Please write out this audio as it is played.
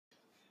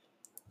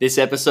This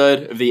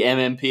episode of the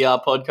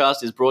MMPR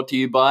podcast is brought to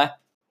you by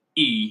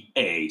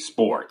EA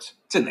Sports.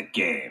 It's in the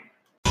game.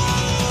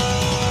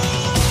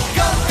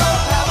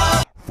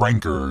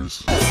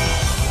 Rankers.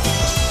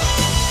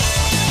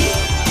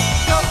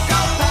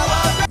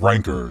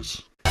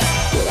 Rankers.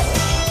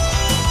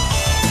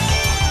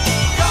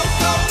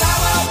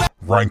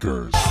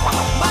 Rankers.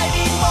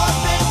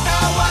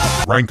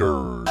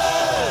 Rankers.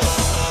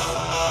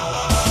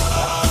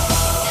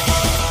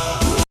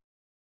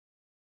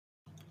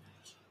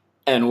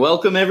 And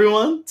welcome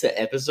everyone to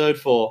episode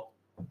 4.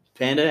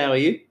 Panda, how are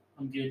you?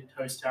 I'm good.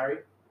 Host Harry.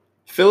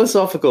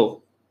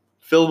 Philosophical.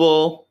 Phil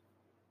Ball.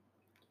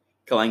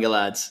 Kalanga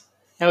lads.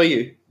 How are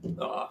you?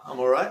 I'm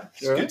all right.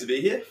 It's You all good right? to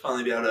be here.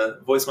 Finally be able to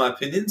voice my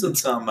opinions on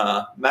some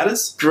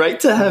matters. Great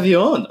to have you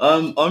on.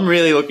 I'm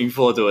really looking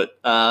forward to it.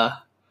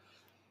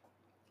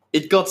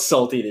 It got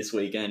salty this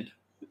weekend.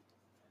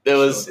 There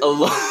was a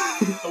lot.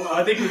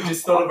 I think we've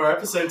just thought of our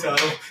episode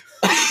title.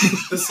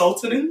 The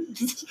Sultan.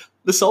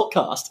 The Salt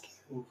Cast.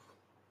 Ooh,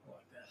 I like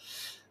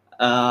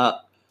that.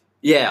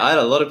 Yeah, I had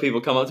a lot of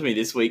people come up to me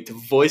this week to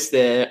voice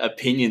their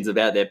opinions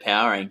about their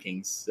power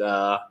rankings.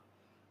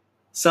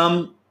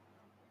 Some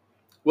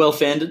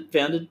well-founded,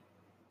 Panda.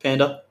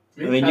 I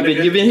mean,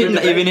 you've been hitting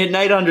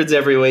 800s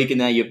every week, and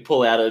now you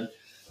pull out a.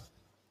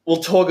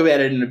 We'll talk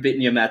about it in a bit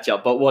in your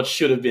matchup, but what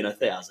should have been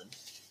 1,000,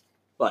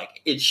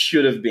 like it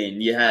should have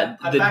been. You had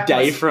I the backed day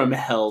myself- from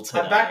hell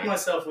today. I back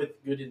myself with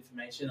good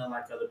information,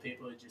 unlike other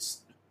people who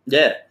just.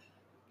 Yeah,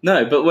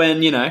 no, but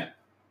when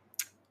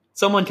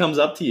someone comes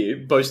up to you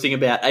boasting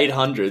about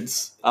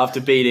 800s after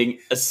beating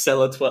a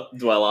cellar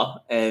dweller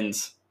and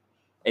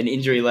an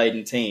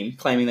injury-laden team,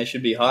 claiming they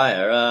should be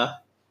higher,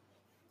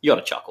 you got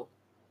to chuckle.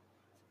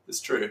 It's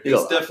true. You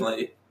got It's that.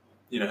 definitely,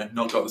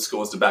 not got the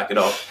scores to back it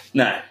up.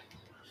 No.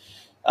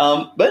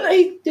 But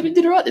he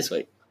did all right this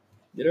week.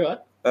 Did all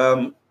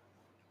right.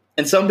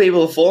 And some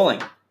people are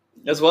falling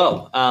as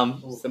well.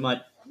 So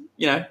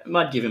it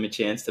might give him a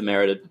chance to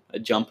merit a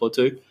jump or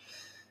two.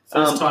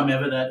 First time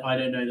ever that I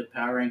don't know the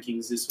power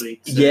rankings this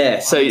week. Yeah,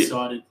 I'm so-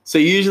 excited. So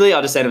usually I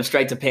just send them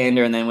straight to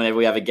Panda, and then whenever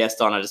we have a guest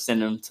on, I just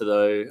send them to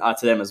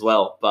them as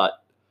well.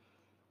 But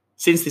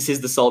since this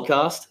is the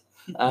Saltcast,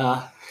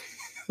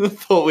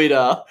 thought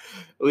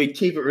we'd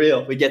keep it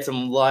real. We'd get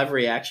some live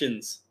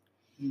reactions.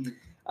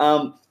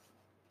 Mm.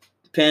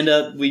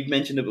 Panda, we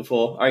mentioned it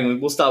before. I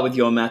reckon we'll start with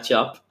your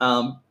matchup.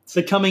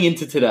 So coming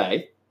into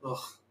today, Ugh.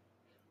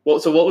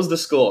 what was the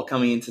score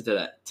coming into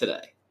today?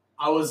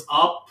 I was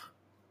up,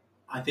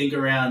 I think,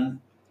 around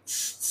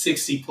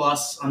 60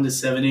 plus, under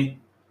 70.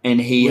 And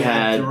he We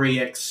had 3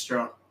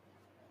 extra.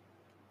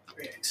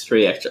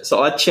 3 extra.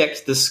 So I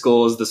checked the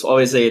scores.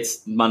 Obviously,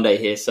 it's Monday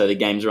here, so the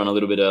games run a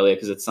little bit earlier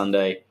because it's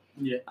Sunday.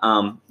 Yeah.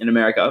 In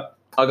America,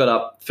 I got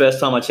up. First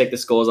time I checked the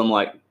scores, I'm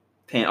like,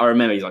 I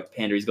remember he's like,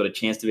 Panda, he's got a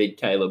chance to beat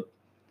Caleb.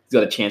 He's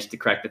got a chance to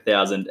crack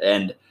 1,000.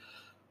 And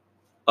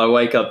I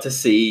wake up to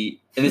see,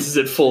 and this is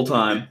at full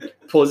time,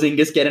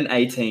 Porzingis get an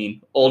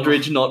 18,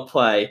 Aldridge not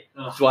play,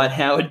 Ugh. Dwight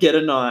Howard get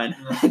a 9,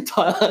 Ugh. and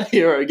Tyler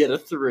Hero get a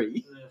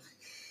 3. Ugh.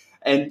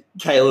 And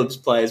Caleb's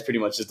players pretty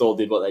much just all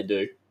did what they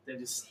do, They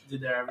just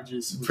did their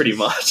averages. which pretty is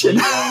much. what And,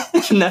 you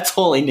want. and that's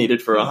all he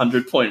needed for a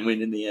 100-point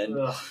win in the end.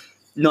 Ugh.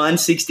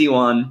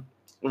 961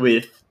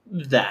 with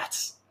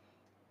that.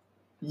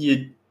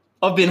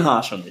 I've been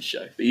harsh on this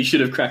show, but you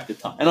should have cracked the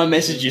time. And I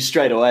messaged you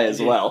straight away as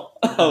Yeah. well.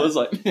 I was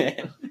like,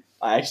 man,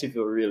 I actually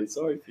feel really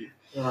sorry for you.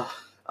 Ugh.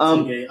 Um,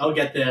 Okay, I'll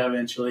get there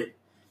eventually.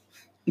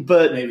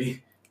 But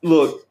Maybe.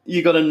 look,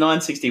 you got a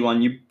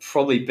 961. You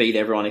probably beat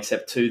everyone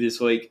except 2 this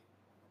week.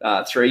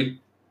 3.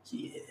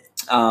 Yeah.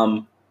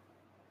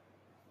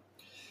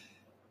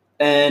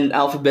 And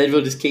Alpha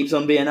Bedville just keeps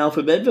on being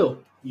Alpha Bedville.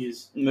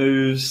 Yes.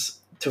 Moves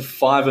to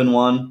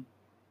 5-1.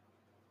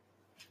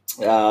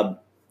 The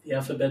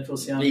alphabetical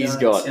He's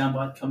got-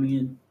 soundbite coming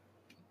in.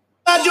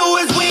 I do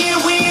is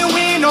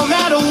win, no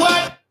matter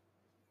what.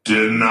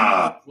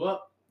 Deny.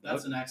 Well,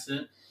 that's an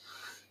accident.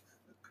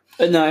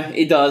 But no,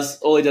 he does.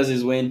 All he does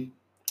is win.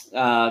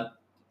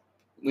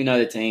 We know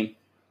the team.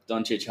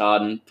 Doncic,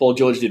 Harden. Paul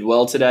George did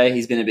well today.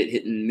 He's been a bit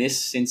hit and miss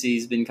since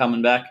he's been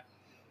coming back.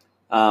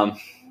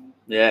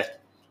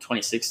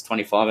 26,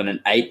 25, and an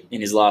 8 in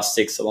his last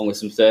 6, along with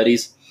some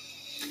 30s.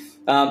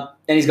 And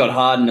he's got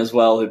Harden as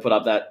well, who put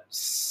up that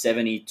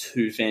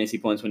 72 fantasy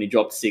points when he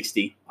dropped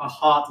 60. A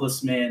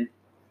heartless man.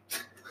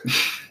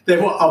 They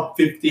were up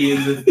 50 in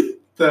the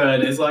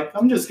third. It's like,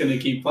 I'm just going to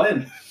keep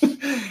playing.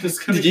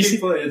 Just going to keep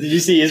playing. Did you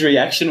see his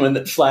reaction when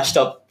it flashed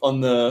up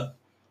on the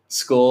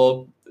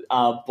score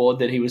board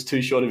that he was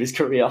too short of his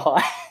career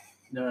high?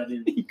 No, I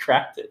didn't. He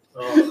cracked it.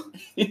 Oh.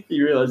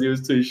 He realized he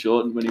was too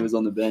short when he was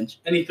on the bench.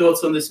 Any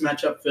thoughts on this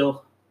matchup,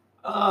 Phil?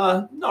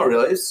 Not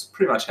really. It's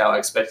pretty much how I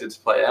expected it to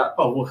play out.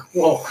 Oh,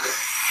 whoa.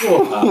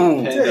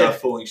 Panda Yeah.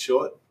 falling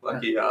short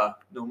like he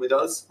normally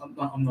does. I'm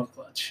not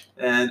clutch.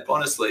 And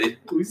honestly,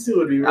 We still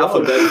would be Alpha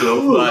wrong.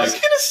 Bedville, I was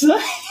like gonna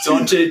say.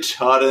 Doncic,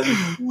 Harden,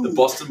 the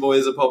Boston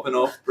boys are popping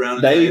off. Brown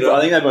and I Tatum.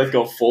 think they both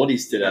got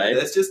 40s today.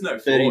 There's just no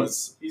 30.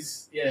 flaws.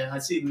 I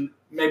see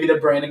maybe the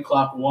Brandon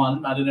Clark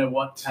won. I don't know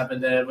what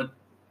happened there, but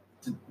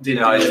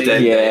didn't No, do he's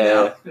anything. dead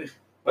now. So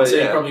But he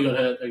yeah, probably got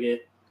hurt again.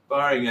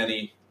 barring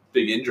any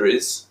big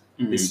injuries,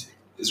 it's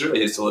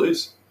really his to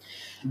lose.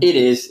 It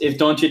is. If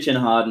Doncic and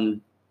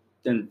Harden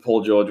and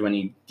Paul George, when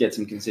he gets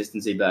some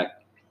consistency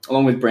back,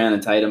 along with Brown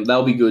and Tatum,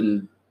 they'll be good.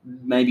 And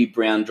maybe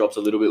Brown drops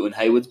a little bit when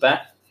Hayward's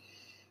back.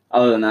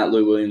 Other than that,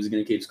 Lou Williams is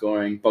going to keep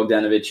scoring.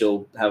 Bogdanovich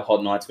will have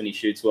hot nights when he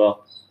shoots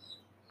well.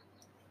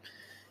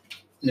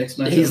 Next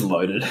match. He's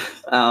loaded.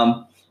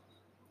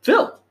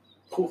 Phil,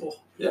 Cool.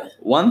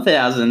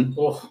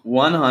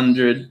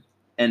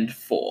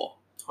 1,104.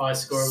 High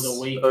score of the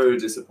week. So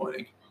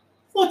disappointing.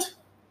 What?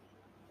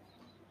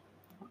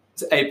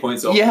 It's 8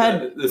 points off You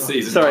had- the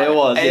season. Sorry, it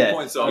was. 8 Yeah,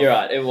 points off. you're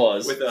right. It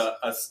was. With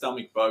a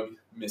stomach bug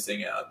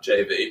missing out,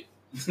 JV.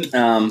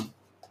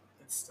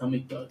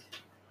 Stomach bug.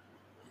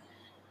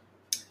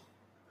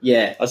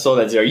 Yeah, I saw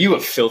that 0. You were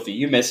filthy.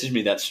 You messaged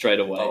me that straight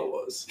away. I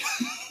was.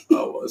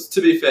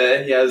 To be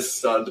fair, he has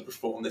started to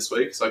perform this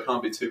week, so I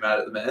can't be too mad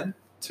at the man.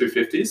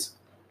 250s.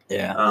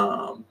 Yeah.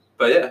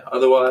 But yeah,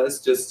 otherwise,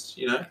 just,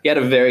 He had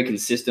a very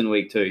consistent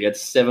week too. He had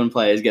 7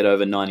 players get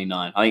over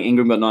 99. I think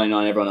Ingram got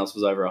 99. Everyone else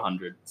was over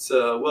 100. it's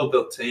a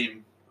well-built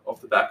team off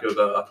the back of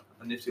a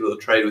nifty little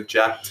trade with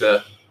Jack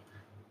to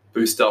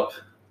boost up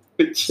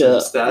Which some I'm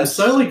stats.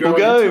 slowly growing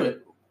We'll go- into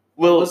it. I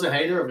we'll was a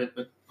hater of it,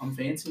 but I'm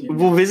fancying it.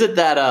 we'll visit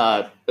that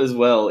as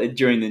well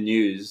during the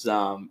news.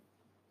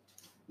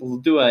 We'll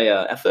do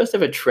our first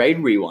ever trade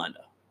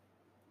rewinder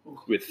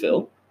with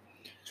Phil.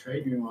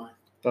 Trade rewind.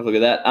 Have a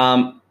look at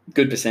that.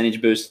 Good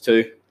percentage boost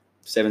too.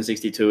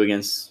 762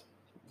 against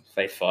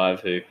Faith 5,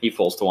 who he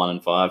falls to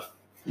 1-5.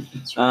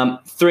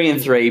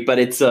 3-3, but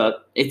it's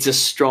a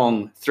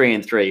strong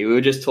 3-3. We were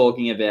just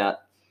talking about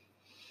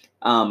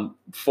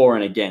for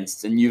and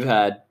against, and you've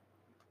had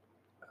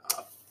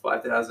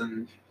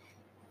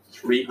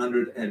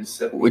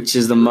 5,370. which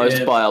is the most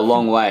Yeah. by a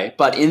long way.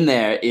 But in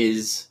there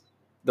is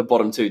the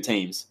bottom 2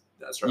 teams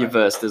That's right. you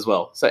versed as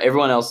well. So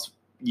everyone else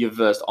you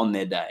versed on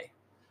their day.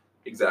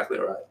 Exactly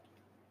right.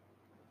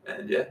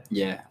 And yeah,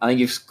 Yeah, I think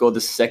you've scored the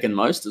second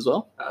most as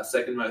well.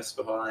 second most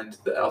behind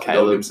the Alpha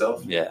Caleb. Dog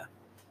himself. Yeah.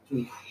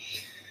 Who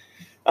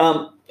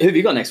have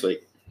you got next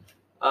week?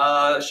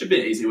 Should be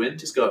an easy win.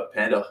 Just got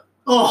Panda.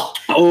 Oh,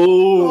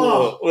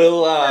 Oh,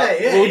 we'll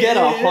Hey, get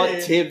a hey, hot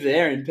hey. tip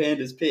there in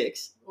Panda's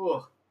picks.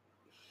 oh.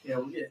 Yeah,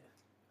 we'll get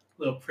a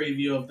little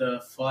preview of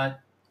the fight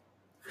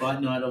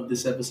night of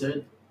this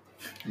episode.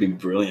 Be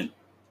brilliant.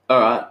 All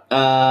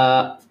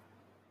right,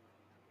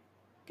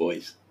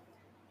 boys.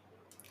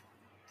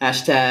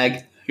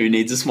 Hashtag who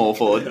needs a small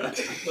forward.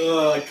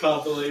 Oh, I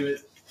can't believe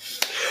it.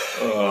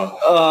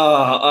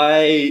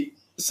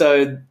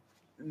 So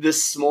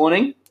this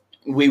morning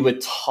we were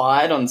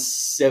tied on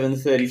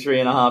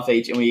 733.5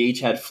 each, and we each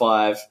had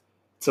 5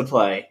 to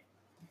play.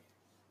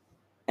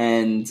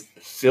 And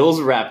Phil's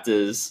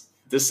Raptors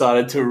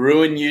decided to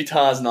ruin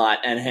Utah's night,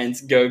 and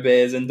hence go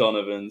Bears and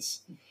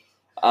Donovan's,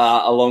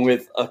 along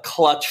with a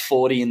clutch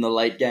 40 in the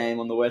late game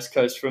on the West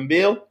Coast from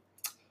Beal.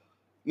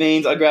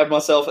 Means I grabbed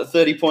myself a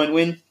 30-point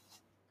win,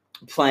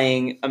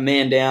 playing a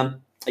man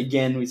down.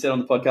 Again, we said on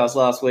the podcast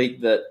last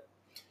week that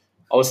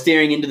I was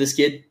steering into the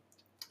skid.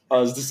 I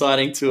was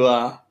deciding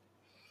to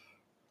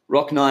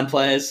rock 9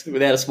 players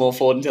without a small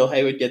forward until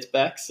Hayward gets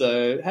back.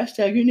 So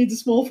hashtag who needs a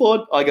small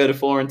forward? I go to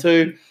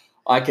 4-2.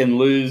 I can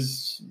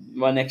lose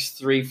my next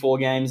 3-4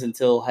 games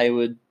until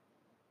Hayward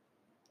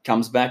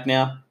comes back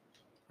now.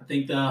 I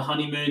think the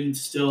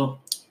honeymoon's still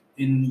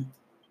in.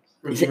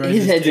 His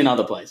head's in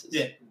other places.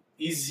 Yeah,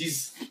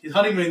 his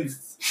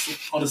honeymoon's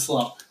on a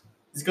slump.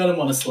 He's got him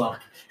on a slump.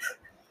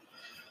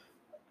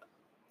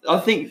 I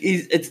think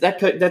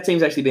that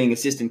team's actually being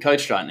assistant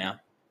coached right now.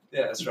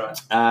 Yeah, that's right.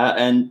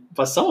 And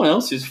by someone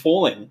else who's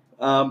falling.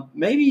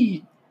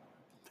 Maybe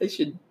they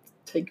should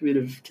take a bit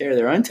of care of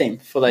their own team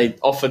before they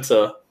offer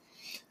to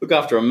look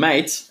after a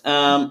mate.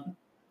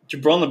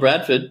 Jabron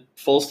Bradford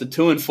falls to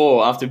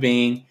 2-4 after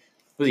being,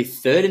 was he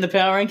 3rd in the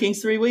power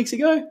rankings 3 weeks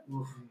ago?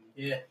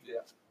 Yeah.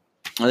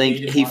 I think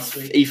He did last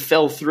week. he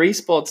fell 3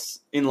 spots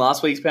in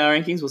last week's power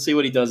rankings. We'll see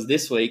what he does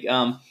this week.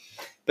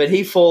 But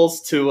he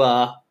falls to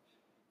a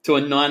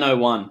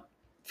 901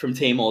 from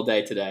Team All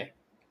Day today.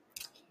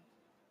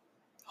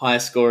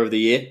 Highest score of the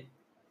year.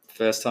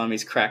 First time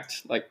he's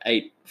cracked like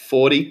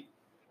 840.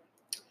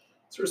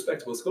 It's a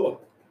respectable score.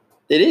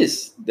 It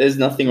is. There's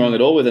nothing wrong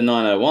at all with a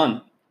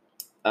 901.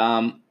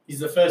 He's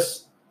the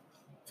first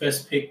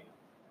pick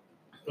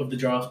of the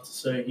draft,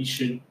 so he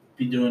should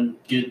be doing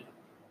good.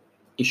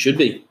 He should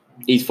be.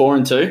 He's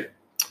 4-2.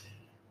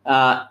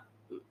 As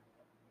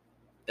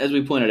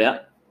we pointed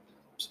out,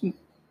 some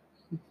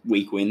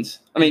weak wins.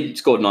 I mean, you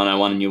scored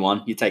 901 and you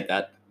won. You take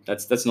that.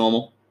 That's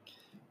normal.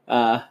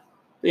 But,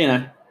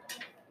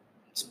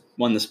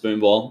 won the spoon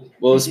bowl.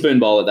 Well, the spoon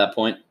bowl at that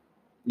point.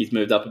 He's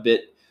moved up a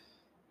bit.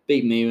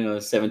 Beat me when I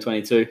was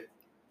 722.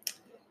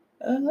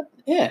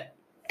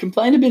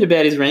 Complained a bit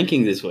about his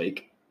rankings this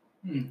week.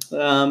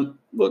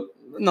 Look,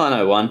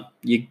 901.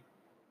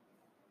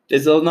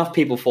 There's enough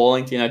people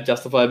falling to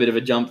justify a bit of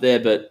a jump there,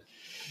 but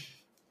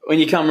when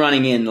you come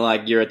running in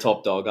like you're a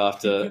top dog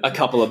after a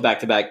couple of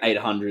back-to-back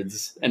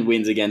 800s and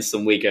wins against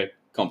some weaker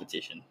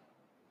competition.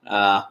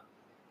 And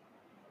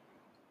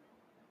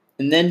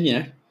then,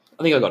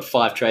 I think I got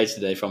 5 trades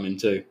today from him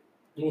too,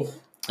 Oof,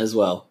 as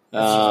well.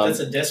 that's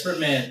a desperate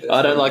man.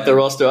 I don't like the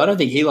roster. I don't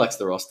think he likes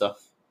the roster.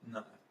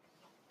 No.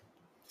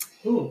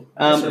 Ooh,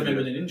 I just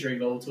remembered an injury,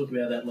 but we'll talk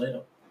about that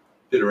later.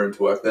 Bit of room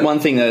to work there. One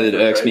thing though that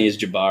irks me is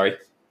Jabari.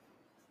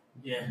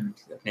 Yeah.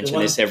 I mention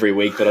this every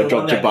week, but I the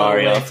dropped one that got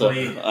Jabari away after. for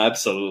you.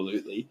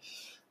 Absolutely.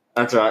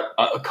 That's right.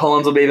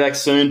 Collins will be back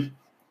soon,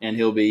 and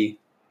he'll be.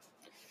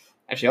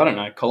 Actually, I don't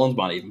know. Collins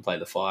might even play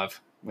the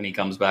 5 when he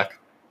comes back.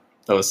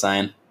 I was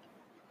saying.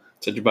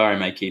 So Jabari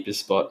may keep his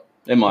spot.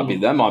 That might be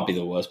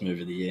the worst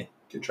move of the year.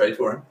 Good trade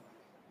for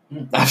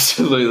him.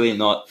 Absolutely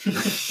not.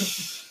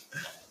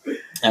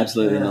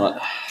 Absolutely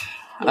not.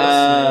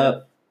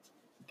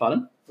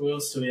 Pardon? Who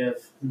else do we have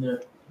in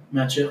the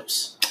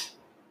matchups?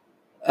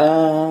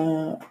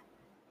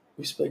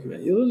 We spoke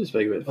about yours. We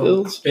spoke about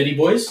Phil's. Betty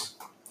Boys.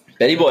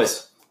 Betty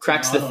Boys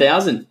cracks the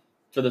 1,000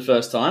 for the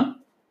first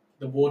time.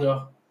 The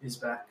water is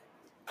back.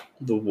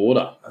 The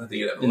water I don't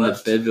think it ever in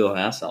left. the Bedville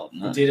household.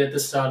 No. It did at the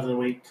start of the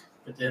week,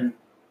 but then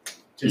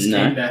just No.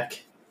 came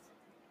back.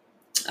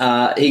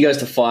 He goes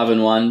to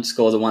 5-1,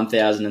 scores a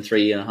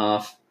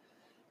 1,003.5,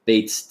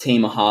 beats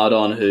Team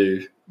Hardon,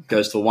 who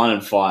goes to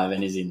 1-5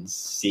 and is in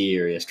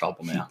serious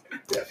trouble now.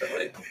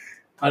 Definitely.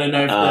 I don't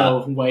know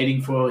if they're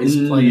waiting for his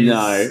players.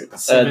 No,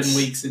 7 that's-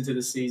 weeks into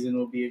the season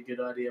will be a good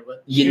idea,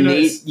 but You who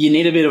knows?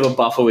 need a bit of a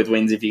buffer with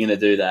wins if you're going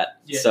to do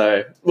that. Yeah.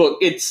 So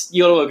look,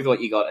 you got to work with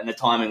what you got, and the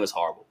timing was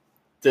horrible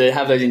to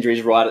have those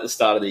injuries right at the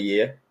start of the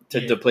year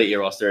to Yeah. deplete your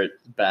roster.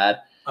 It's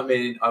bad. I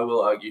mean, I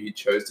will argue he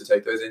chose to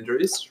take those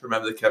injuries.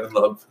 Remember the Kevin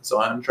Love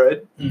Zion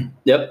trade?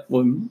 Yep,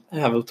 we'll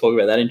talk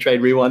about that in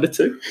Trade Rewinder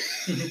too.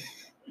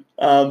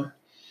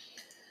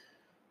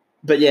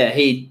 But yeah,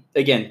 he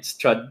again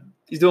tried.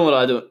 He's doing what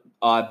I do.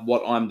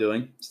 What I'm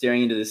doing,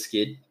 steering into the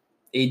skid.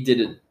 He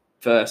did it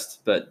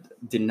first, but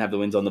didn't have the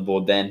wins on the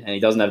board then, and he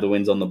doesn't have the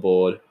wins on the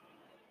board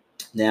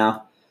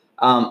now.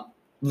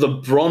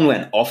 LeBron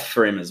went off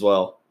for him as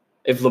well.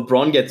 If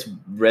LeBron gets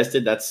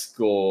rested, that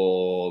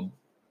score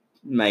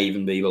may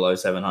even be below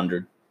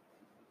 700.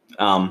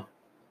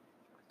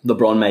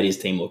 LeBron made his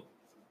team look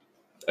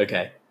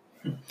okay.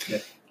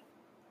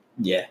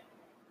 Yeah.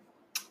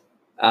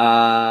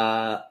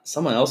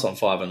 Someone else on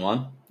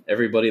 5-1.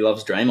 Everybody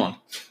loves Draymond.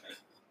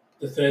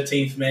 The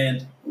 13th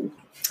man.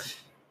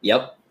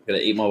 Yep. Got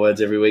to eat my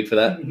words every week for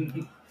that.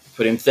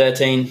 Put him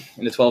 13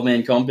 in the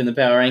 12-man comp in the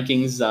power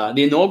rankings.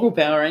 The inaugural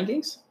power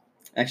rankings,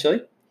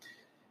 actually.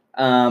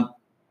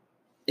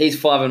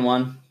 He's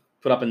 5-1.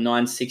 Put up a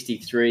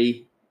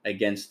 963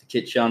 against the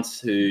Kit Shunts,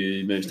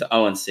 who moves to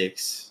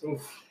 0-6.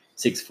 Oof.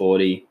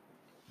 640.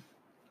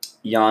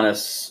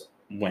 Giannis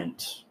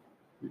went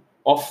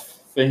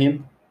off for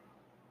him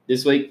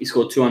this week. He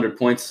scored 200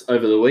 points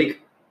over the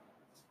week,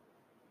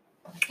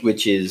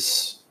 which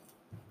is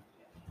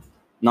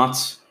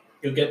nuts.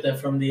 You'll get that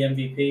from the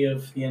MVP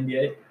of the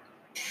NBA.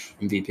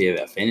 MVP of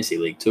our fantasy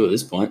league too at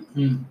this point.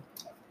 Hmm.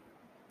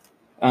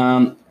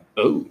 Oh,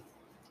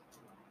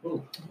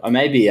 Ooh. I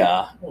may be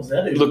What was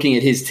that? Even? looking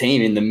at his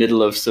team in the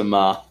middle of some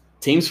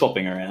team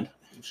swapping around.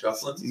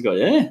 Shuffling. He's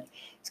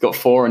got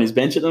 4 on his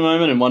bench at the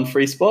moment and 1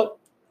 free spot.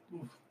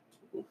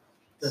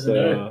 Doesn't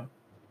know.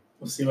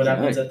 We'll see what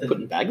happens at the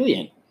putting Bagley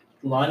in.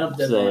 lineup It's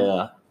deadline.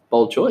 a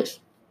bold choice,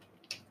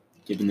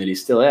 given that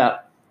he's still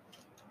out.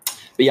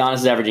 But Giannis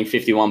is averaging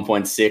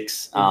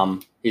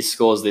 51.6. His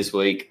scores this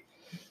week,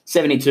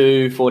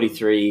 72,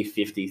 43,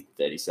 50,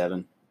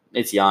 37.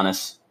 It's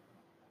Giannis.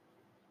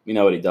 We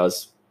know what he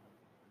does.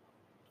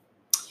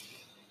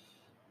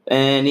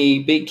 And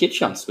he beat Kit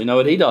Shunts. We know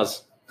what he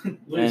does.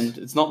 Loose. And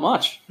it's not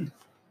much.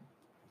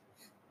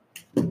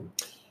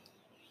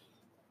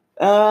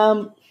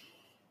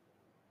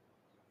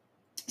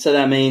 So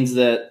that means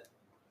that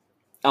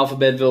Alpha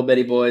Bedville,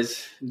 Betty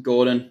Boys,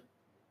 Gordon,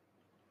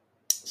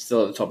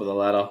 still at the top of the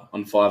ladder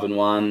on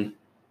 5-1.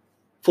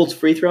 Fultz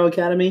Free Throw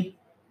Academy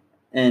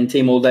and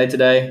Team All Day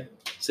Today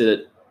sit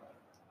at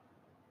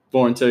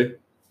 4-2.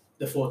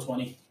 The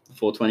 420. The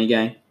 420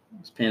 gang,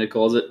 as Panda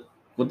calls it.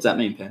 What does that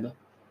mean, Panda?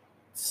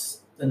 It's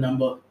the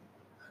number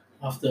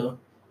after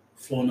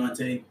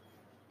 419.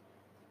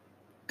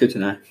 Good to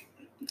know.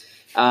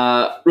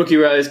 Rookie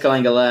Rose,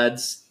 Kalinga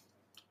Lads,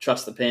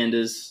 Trust the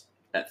Pandas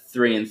at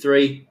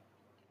 3-3.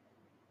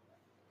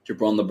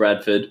 Jabron the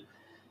Bradford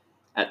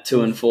at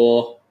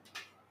 2-4.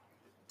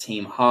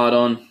 Team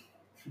Hardon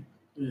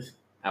Ugh.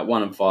 at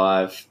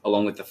 1-5,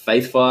 along with the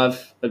Faith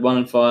 5 at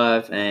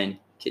 1-5, and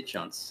Kit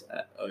Shunts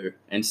at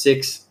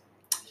 0-6.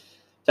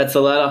 That's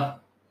the ladder.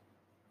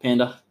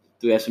 Panda,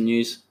 do we have some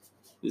news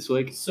this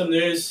week? Some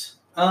news.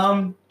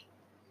 Oh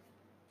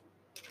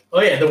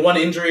yeah, the one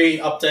injury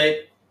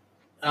update.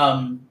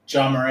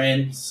 Ja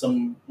Moran,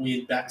 some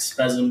weird back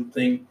spasm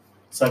thing.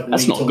 It's like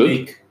That's week not to good.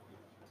 week.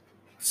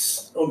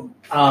 It's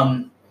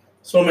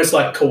almost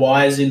like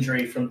Kawhi's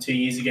injury from 2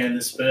 years ago in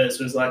the Spurs.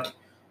 It was like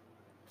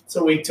it's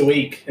a week to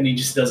week, and he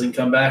just doesn't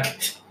come back.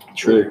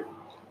 True.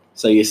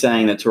 So you're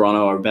saying that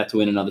Toronto are about to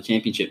win another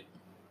championship?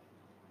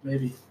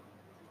 Maybe.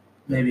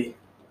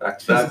 Back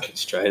to back.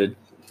 It's traded.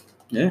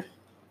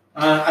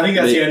 I think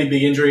that's the only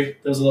big injury.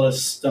 There was a lot of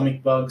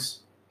stomach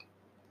bugs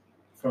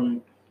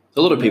from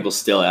A lot of people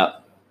still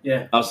out.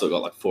 Yeah. I've still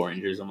got like 4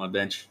 injuries on my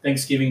bench.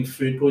 Thanksgiving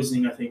food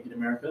poisoning, I think, in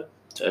America.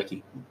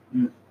 Turkey.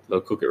 Mm.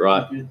 They'll cook it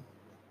right. Good.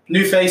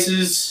 New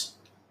faces.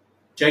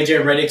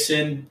 JJ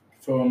Redickson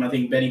from, I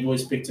think, Benny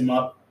Boys picked him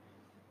up.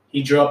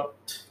 He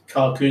dropped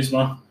Kyle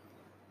Kuzma.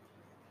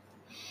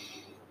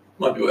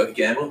 Might be worth a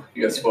gamble.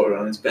 You got spotted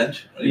on his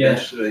bench. On your Yeah.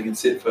 bench so he can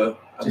sit for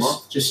a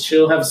month. Just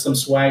chill, have some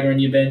swagger on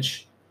your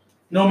bench.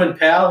 Norman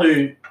Powell,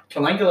 who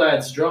Kalanka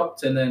lads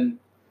dropped and then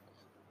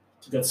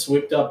got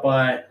swept up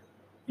by, I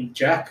think,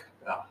 Jack.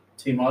 Wow.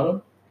 Team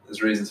Idol.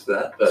 There's reasons for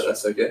that, but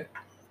that's okay.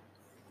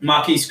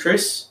 Marquise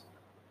Chris.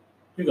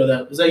 Who got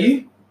that? Was that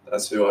you?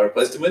 That's who I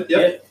replaced him with. Yep.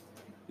 Yeah.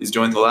 He's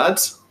joined the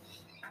lads.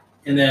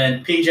 And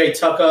then PJ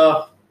Tucker,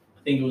 I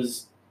think it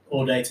was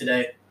all day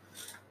today.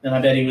 And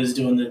I bet he was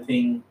doing the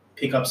thing,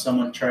 pick up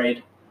someone,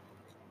 trade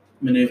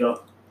maneuver.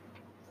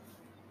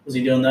 Was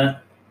he doing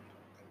that?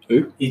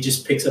 Who? He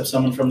just picks up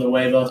someone from the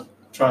waiver,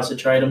 tries to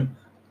trade him.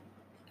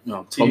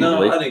 No, Probably.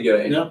 No, I didn't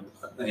get No?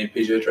 any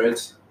PJ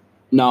trades.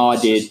 No, I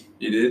did.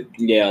 You did?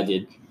 Yeah, I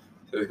did.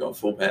 So we've got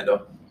full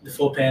panda. The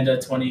full Panda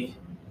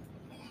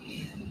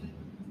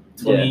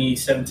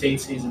 2017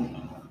 season.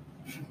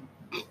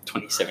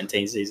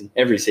 2017 season.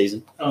 Every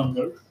season.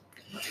 No.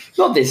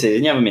 Not this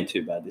season. You haven't been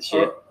too bad this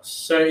year.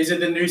 So is it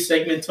the new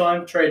segment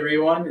time? Trade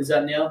Rewind? Is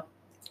that now?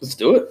 Let's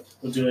do it.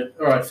 We'll do it.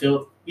 All right,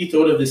 Phil. You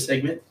thought of this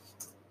segment.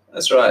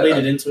 That's right.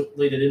 Lead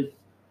it in.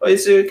 Well, you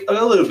see, I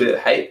got a little bit of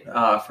hate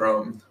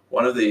from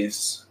one of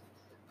these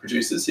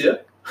producers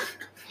here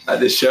at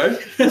this show.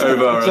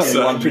 Over a There's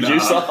only one certain,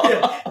 producer.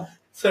 Yeah.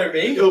 So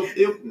me?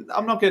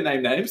 I'm not going to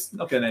name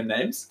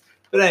names.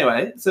 But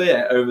anyway, so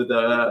yeah, over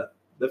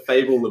the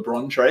Fable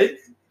LeBron trade,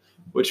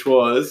 which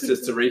was,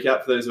 just to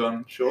recap for those who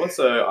aren't sure,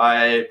 so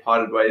I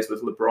parted ways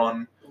with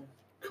LeBron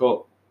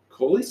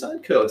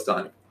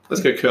Curlystein?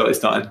 Let's go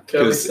Curlystein,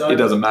 because Curlystein. it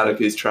doesn't matter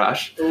because he's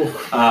trash.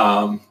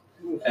 Ooh.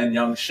 And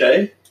young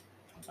Shea.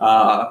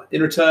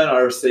 In return, I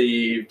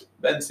received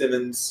Ben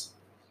Simmons,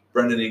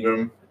 Brendan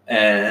Ingram,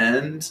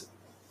 and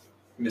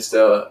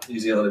Mr. New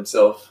Zealand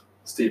himself,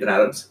 Stephen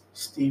Adams.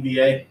 Stevie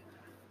A.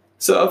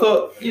 So I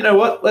thought, you know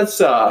what? Let's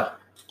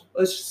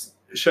just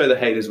show the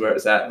haters where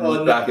it's at.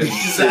 Oh, Back and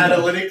this is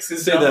analytics.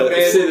 Is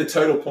see the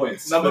total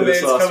points. Number for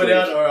this man's last coming week.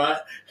 out. All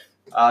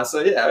right.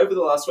 So yeah, over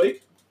the last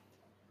week,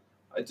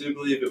 I do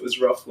believe it was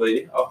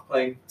roughly after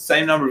playing the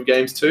same number of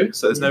games too.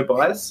 So there's no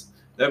bias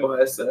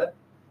there,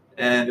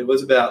 and it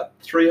was about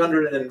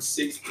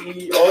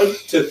 360 odd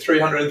to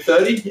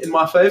 330 in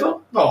my favour.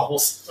 Oh,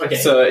 well, okay.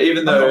 So even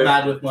I'm though, not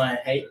mad with my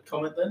hate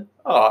comment then.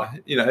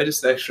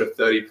 just an extra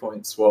 30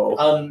 points.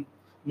 Well,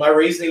 My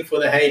reasoning for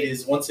the hate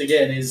is, once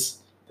again, is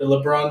the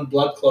LeBron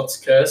blood clots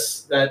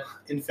curse that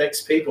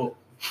infects people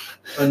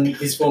and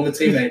his former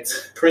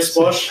teammates. Chris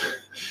Bosh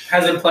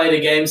hasn't played a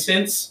game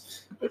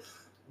since.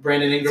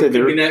 Brandon Ingram So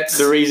could be next.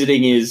 the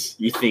reasoning is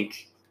you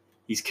think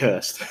he's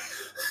cursed.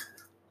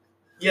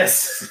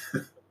 Yes. I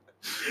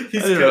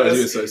He's didn't realize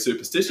you were cursed. so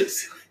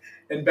superstitious.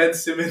 And Ben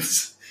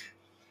Simmons.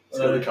 It's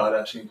got the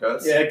Kardashian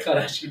curse. Yeah,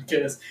 Kardashian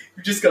curse.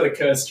 We've just got a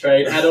curse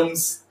trade.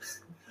 Adams.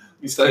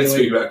 He's Don't Kiwi.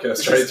 speak about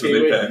curse trades with me,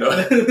 Kiwi.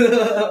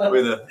 Panda.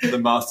 We're the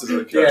masters of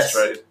the curse Yes.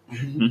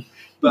 trade.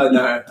 But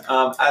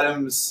no,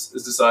 Adams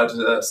has decided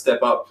to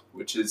step up,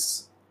 which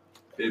is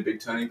been a big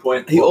turning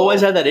point. He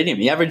always had that in him.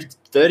 He averaged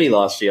 30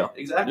 last year.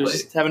 He Exactly. was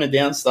just having a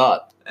down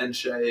start. And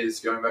Shea is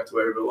going back to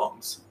where he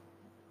belongs,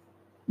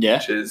 Yeah.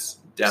 which is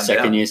down.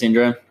 Second year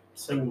syndrome.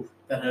 So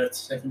that hurts.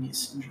 Second year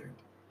syndrome.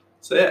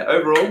 So yeah,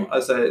 overall,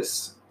 I'd say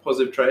it's a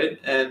positive trade.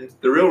 And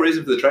the real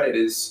reason for the trade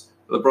is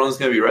LeBron's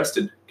going to be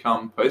rested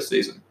come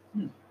postseason.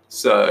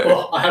 So,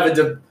 Well, I have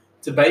a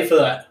debate for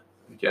that.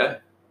 okay.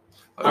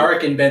 I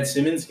reckon Ben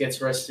Simmons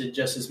gets rested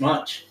just as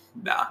much.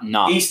 Nah.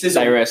 Nah. East is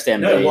They rest MB.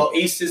 No, well,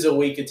 East is a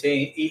weaker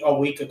team, a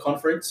weaker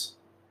conference.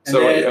 And So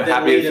they're you're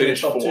happy leading to the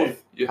finish top fourth? two.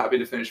 You're happy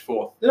to finish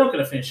fourth They're not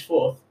going to finish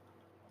fourth.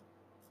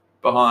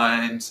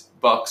 behind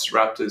Bucks,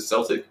 Raptors,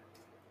 Celtic.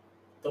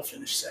 They'll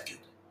finish second.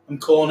 I'm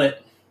calling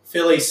it.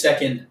 Philly's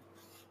second.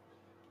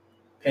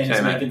 Penny's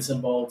Okay, mate. making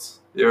some bolds.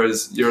 You're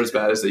as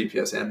bad as the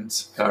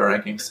EPSM's power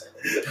rankings.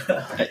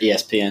 At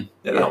ESPN.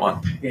 Yeah, that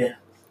one. Yeah.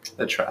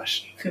 They're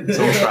trash. It's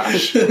all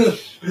trash.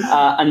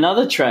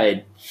 Another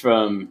trade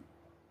from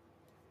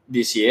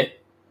this year.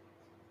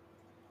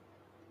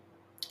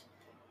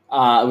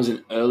 It was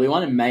an early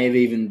one. It may have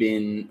even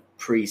been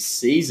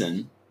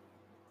pre-season.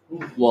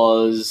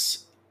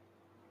 Was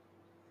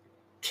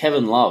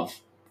Kevin Love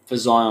for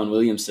Zion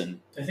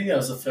Williamson. I think that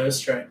was the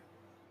first trade.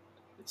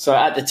 So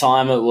at the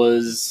time, it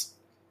was.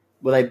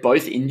 Were they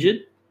both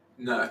injured?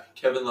 No,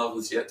 Kevin Love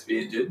was yet to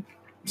be injured.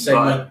 Same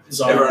But with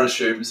Zion. Everyone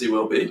assumes he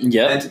will be.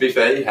 Yep. And to be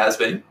fair, he has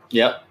been.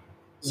 Yep.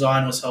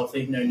 Zion was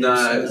healthy. No news.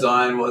 No,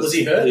 Zion was. Was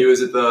he hurt? He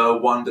was at the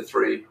 1 to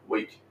 3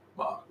 week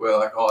mark. We're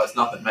like, oh, it's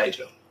nothing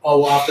major.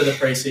 Oh, after the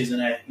preseason,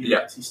 eh?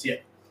 Yeah. Yeah.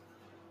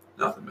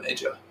 Nothing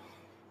major.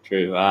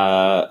 True.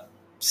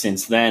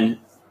 since then.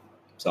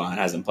 Zion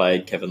hasn't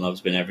played. Kevin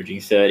Love's been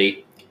averaging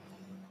 30,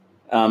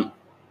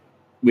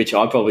 which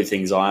I probably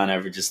think Zion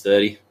averages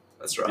 30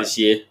 That's right. this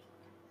year.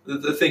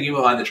 The thinking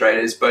behind the trade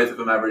is both of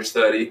them average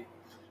 30.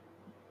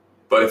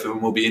 Both of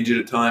them will be injured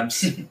at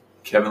times.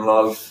 Kevin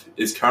Love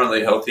is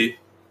currently healthy,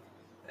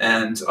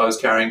 and I was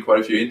carrying quite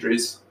a few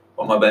injuries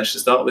on my bench to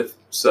start with.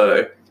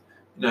 So,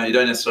 you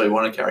don't necessarily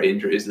want to carry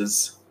injuries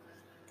as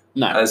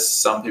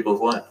some people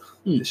have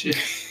learned this year.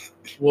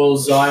 Will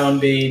Zion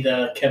be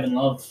the Kevin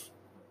Love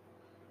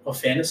of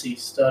fantasy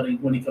starting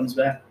when he comes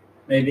back?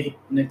 Maybe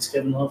next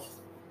Kevin Love.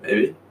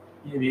 Maybe.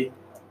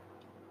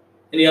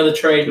 Any other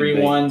trade Could be.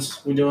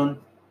 rewinds we're doing?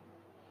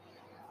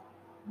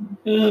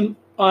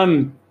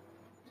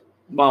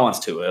 My one's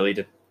too early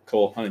to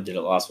call. I only did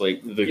it last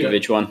week, the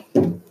Vukovic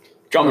one.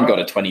 Drummond got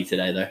a 20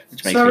 today, though,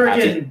 which makes me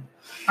happy.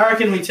 I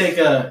reckon we take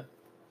a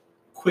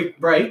quick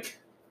break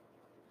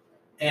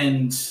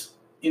and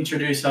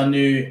introduce our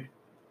new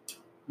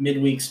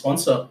midweek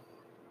sponsor.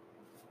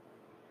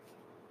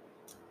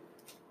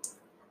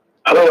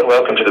 Hello and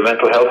welcome to the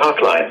Mental Health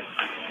Hotline.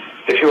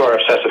 If you are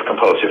obsessive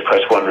compulsive,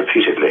 press 1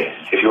 repeatedly.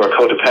 If you are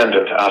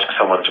codependent, ask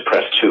someone to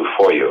press 2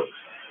 for you.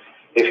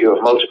 If you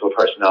have multiple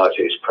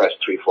personalities, press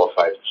 3, 4,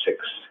 5, 6.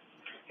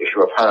 If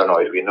you are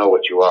paranoid, we know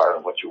what you are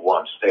and what you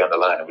want. Stay on the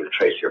line and we'll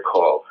trace your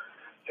call.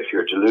 If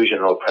you're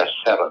delusional, press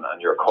 7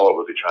 and your call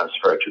will be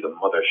transferred to the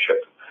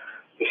mothership.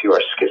 If you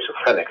are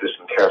schizophrenic,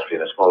 listen carefully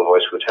and a small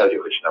voice will tell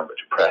you which number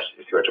to press.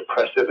 If you're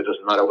depressive, it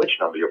doesn't matter which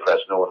number you press,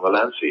 no one will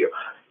answer you.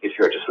 If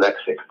you're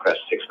dyslexic, press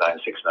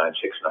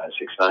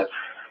 69696969.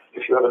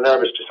 If you have a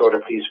nervous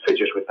disorder, please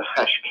fidget with the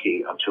hash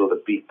key until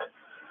the beep.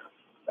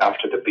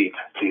 After the beep,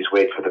 please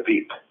wait for the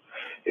beep.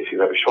 If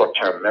you have a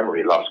short-term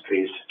memory loss,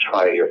 please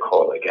try your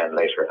call again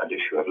later. And if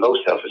you have low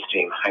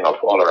self-esteem, hang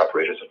up. All our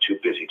operators are too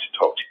busy to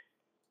talk to you.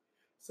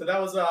 So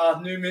that was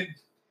our new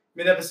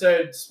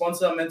mid-episode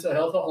sponsor, Mental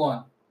Health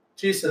Hotline.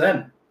 Cheers to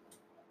them.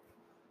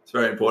 It's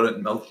very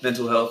important.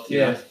 Mental health.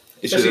 Yeah.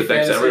 Issues Especially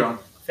affects fantasy. everyone.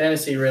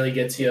 Fantasy really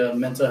gets your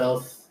mental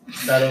health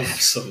battles.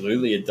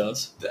 Absolutely, it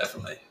does.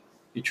 Definitely.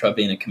 You try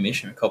being a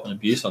commissioner, copping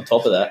abuse on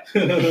top of that.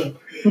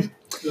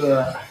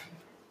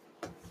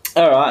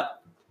 All right.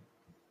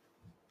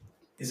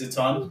 Is it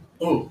time?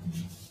 Oh,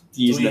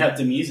 do Use we that. have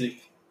the music?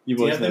 You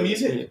Do you boys have the know-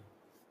 music?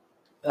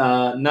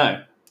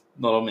 No,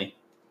 not on me.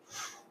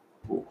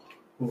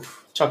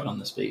 Oof. Chuck it on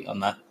the speak on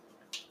that.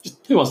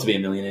 Just Who Wants to Be a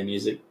Millionaire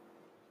music.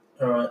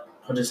 All right,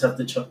 I'll just have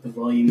to chuck the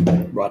volume.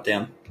 Right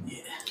down. Yeah.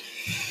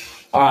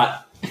 All right.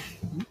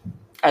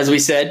 As we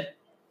said,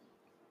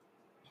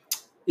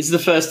 this is the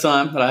first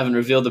time that I haven't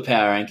revealed the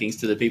power rankings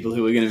to the people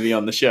who are going to be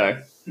on the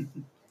show.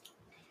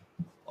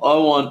 I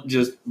want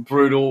just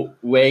brutal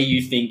where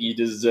you think you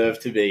deserve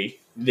to be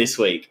this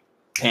week.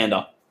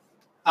 Panda.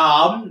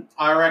 I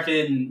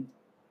reckon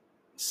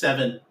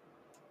 7.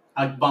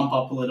 I'd bump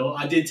up a little.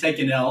 I did take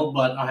an L,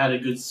 but I had a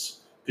good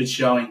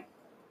showing.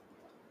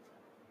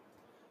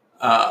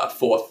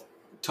 4th.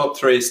 Top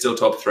 3 is still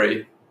top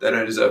 3. They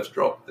don't deserve to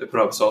drop. They put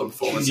up solid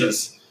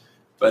performances.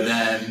 But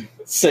then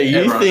So you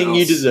everyone think you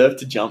else- deserve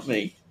to jump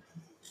me?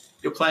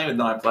 You're playing with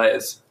 9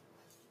 players.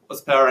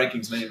 What's power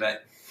rankings mean, mate?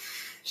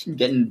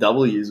 Getting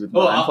W's with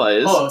 9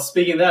 players. Oh,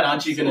 speaking of that,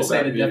 aren't you It's going to all say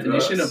about the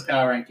definition universe. of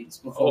power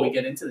rankings before we Oh.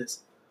 get into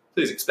this?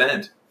 Please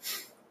expand.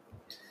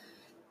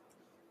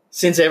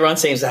 Since everyone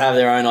seems to have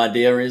their own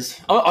idea,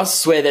 I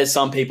swear there's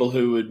some people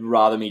who would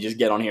rather me just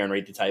get on here and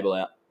read the table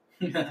out.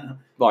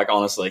 Like,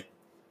 honestly.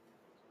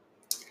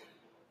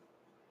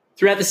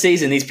 Throughout the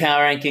season, these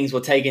power rankings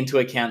will take into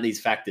account these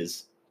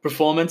factors: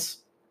 performance,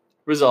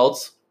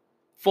 results,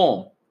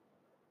 form,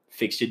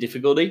 fixture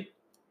difficulty,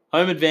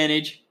 home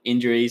advantage,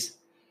 injuries,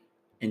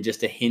 and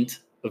just a hint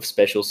of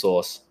special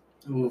sauce.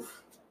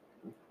 Oof.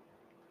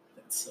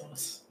 That's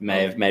sauce.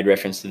 May have made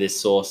reference to this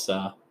sauce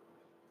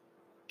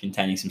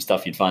containing some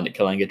stuff you'd find at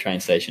Kalinga train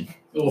station.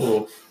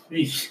 Oof.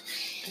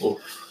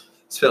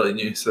 It's fairly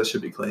new, so it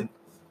should be clean.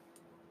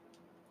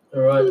 All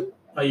right.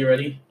 Are you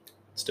ready?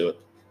 Let's do it.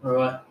 All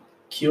right.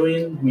 Cue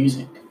in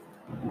music.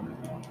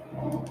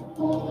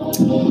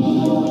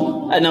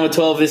 At number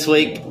 12 this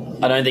week,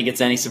 I don't think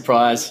it's any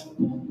surprise.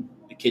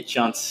 The Kit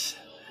Shunts.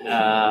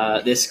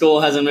 Their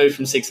score hasn't moved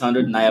from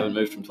 600 and they haven't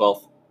moved from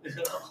 12th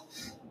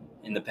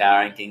in the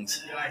power rankings.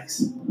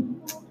 Yikes.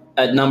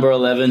 At number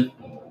 11,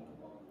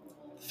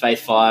 Faith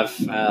 5.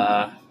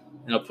 They're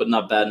not putting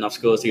up bad enough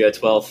scores to go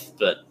 12th,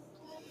 but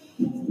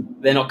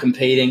they're not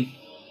competing.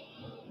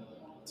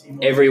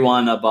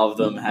 Everyone above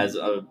them has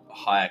a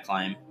higher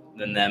claim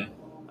than them.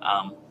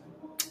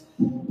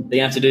 They're going to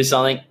have to do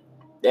something.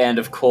 And,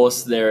 of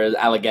course, there are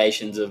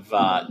allegations of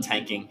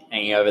tanking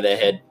hanging over their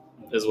head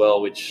as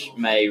well, which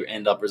may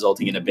end up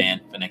resulting in a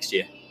ban for next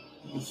year.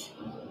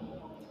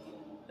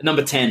 At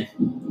number 10,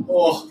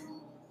 Oh,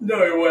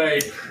 no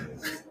way.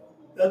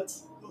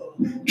 That's...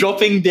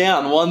 dropping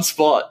down one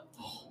spot.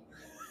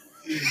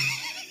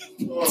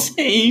 Oh,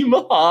 Team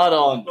Hard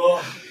On.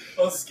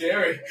 that's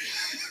scary.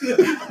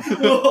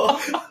 Oh.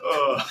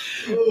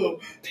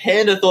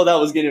 Panda thought that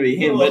was going to be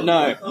him, but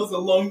no. That was a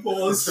long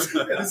pause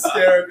and a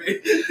stare at me.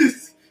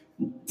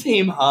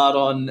 Team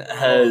Hard-On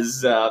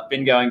has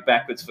been going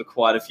backwards for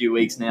quite a few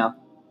weeks now.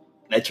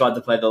 They tried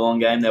to play the long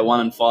game. They're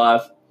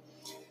 1-5.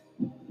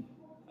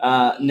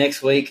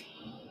 Next week,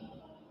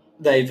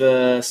 they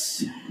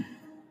verse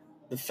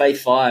the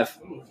Faith 5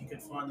 Ooh, you can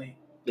finally.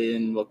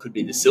 in what could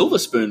be the Silver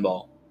Spoon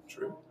Bowl.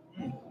 True.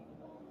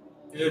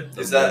 Good.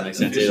 Is that make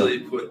sense officially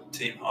put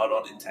Team Hard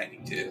On in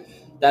tanking tier?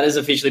 That has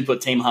officially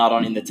put Team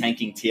Hard-On in the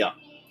tanking tier.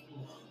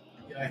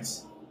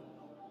 Yikes.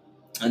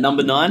 And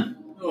number 9,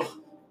 Oh.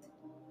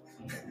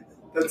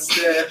 That's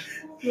there.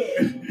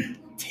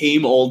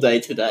 Team All Day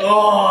Today.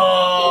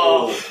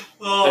 Oh.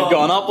 They've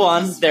gone up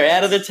one. They're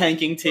out of the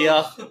tanking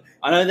tier.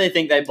 I know they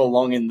think they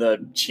belong in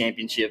the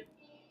championship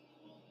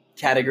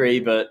category,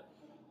 but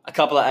a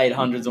couple of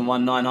 800s and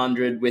one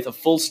 900 with a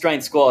full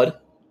strength squad.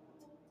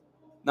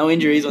 No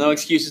injuries or no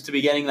excuses to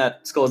be getting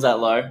that scores that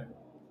low.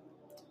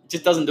 It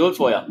just doesn't do it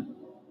for you.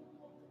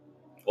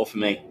 Or for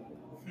me.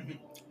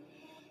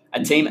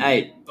 At Team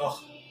 8,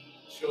 Oh,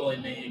 surely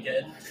me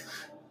again.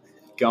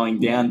 going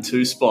down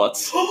 2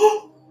 spots,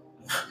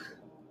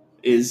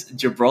 is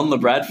Jabron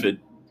LeBradford.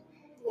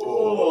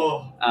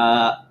 Oh.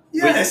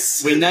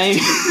 Yes. We named...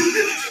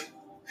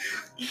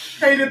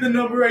 Hated the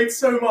number 8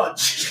 so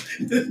much.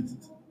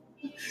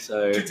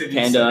 So, Continue,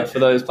 Panda, sorry. for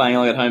those playing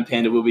along at home,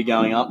 Panda will be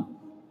going up.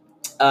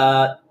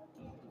 An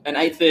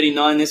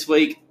 8:39 this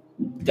week.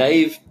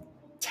 Dave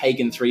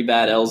taken 3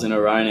 bad L's in a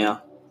row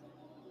now.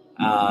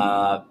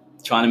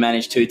 Trying to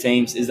manage 2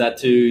 teams. Is that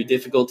too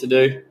difficult to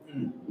do?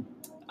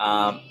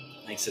 I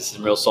think there's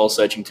some real soul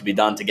searching to be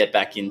done to get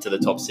back into the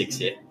top 6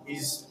 here.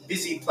 He's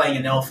busy playing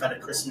an elf at a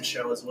Christmas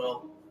show as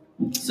well.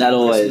 That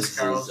always Christmas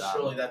carols. is,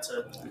 Surely that's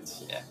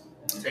yeah.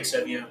 takes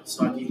over your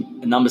psyche.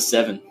 And number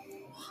 7,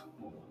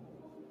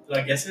 Did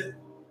I guess it?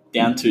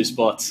 down 2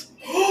 spots,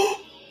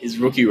 is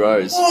Rookie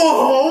Rose.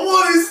 Oh,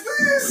 what is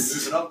We're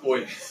this? moving up,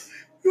 boy.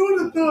 Who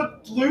would have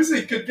thought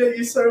losing could get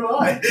you so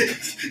high?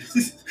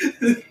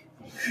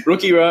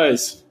 Rookie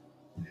Rose.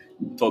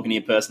 Talking to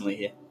you personally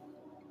here.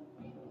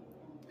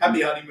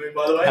 Happy honeymoon,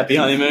 by the way. Happy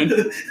honeymoon.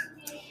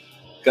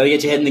 Got to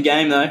get your head in the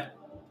game, though.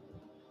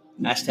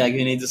 Hashtag who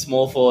needs a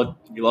small forward.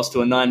 You lost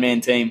to a 9-man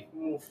team,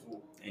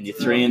 and you're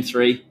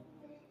 3-3,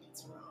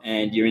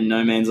 and you're in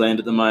no man's land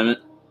at the moment.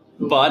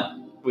 But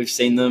we've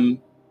seen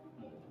them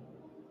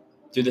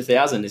do the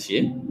 1,000 this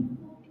year.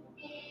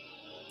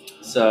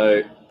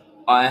 So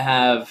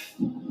I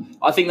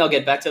think they'll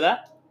get back to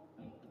that,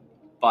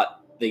 but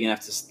they're going to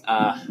have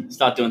to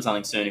start doing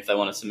something soon if they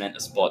want to cement a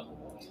spot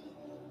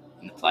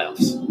in the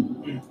playoffs.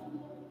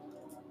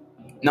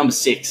 Number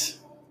 6.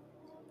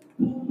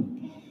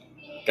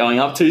 Going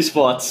up 2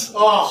 spots.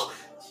 Oh,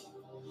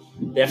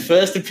 Their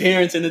first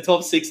appearance in the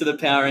top 6 of the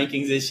power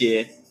rankings this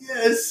year.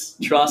 yes.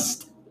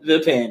 Trust the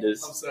I'm Pandas.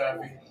 so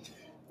happy.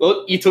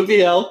 Look, you took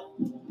the L,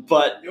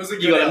 but It was a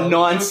good you got L. a It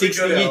 960.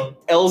 was a good L.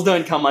 L's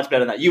don't come much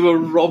better than that. You were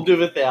robbed of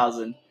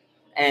 1,000,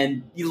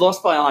 and you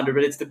lost by 100,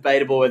 but it's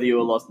debatable whether you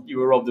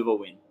were robbed of a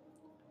win.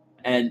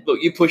 And look,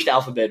 you pushed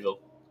Alpha Bedville.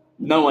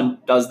 No one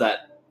does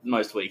that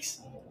most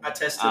weeks. I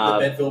tested the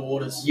Bedville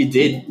waters. You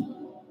did.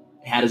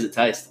 How does it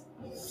taste?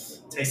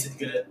 Tasted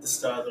good at the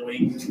start of the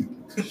week.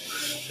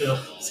 Ugh.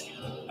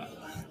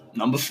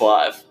 Number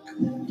 5.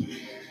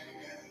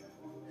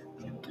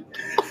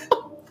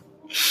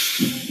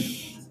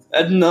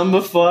 At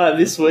number 5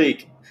 this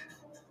week,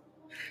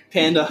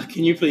 Panda,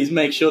 can you please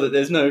make sure that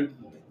there's no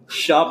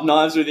sharp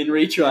knives within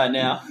reach right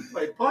now?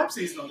 Wait,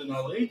 Pipesy's not in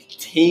our league.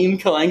 Team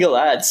Kalanga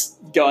Lads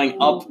going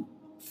up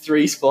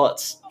 3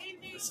 spots.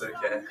 That's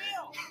okay.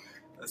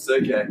 That's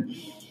okay.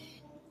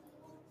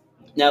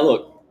 Now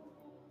look,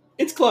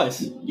 it's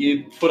close.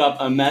 You put up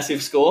a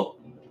massive score,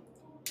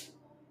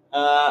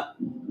 but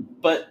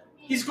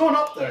He's gone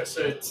up though,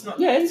 so it's not.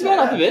 yeah, it's gone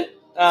up a bit.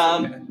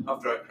 Okay.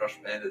 After I crush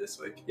Panda this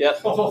week,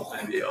 Yep. Oh,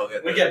 maybe I'll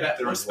get we the, get back.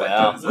 the respect.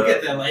 Wow. I deserve. We'll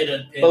get there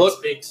later. But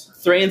look- Picks.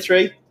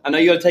 3-3. I know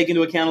you got to take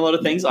into account a lot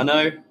of things. I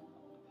know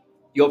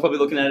you're probably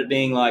looking at it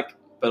being like,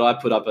 but I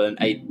put up an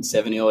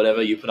 870 or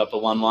whatever. You put up a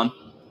 1-1.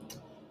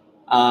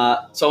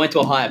 So I went to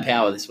a higher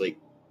power this week.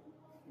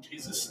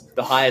 Jesus.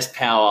 The highest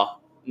power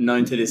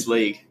known to this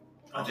league,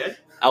 Okay.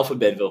 Alpha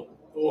Bedville.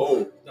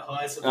 Oh, the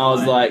highest. Of And I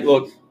was the like,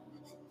 look,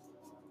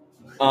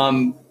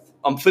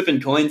 I'm flipping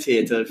coins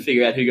here to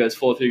figure out who goes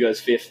 4th, who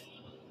goes 5th.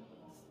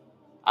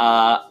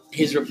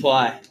 His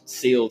reply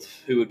sealed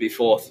who would be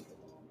 4th.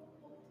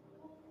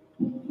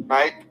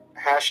 Mate,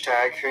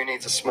 hashtag who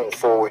needs a small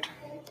forward.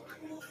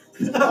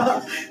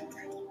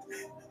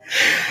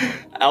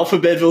 Alpha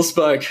Bedville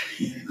spoke.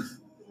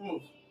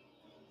 Ooh.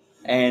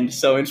 And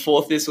so in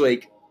 4th this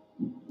week,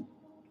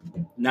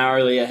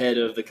 narrowly ahead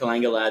of the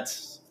Kalanga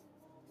Lads.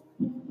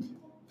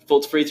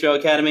 Fultz Free Throw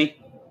Academy,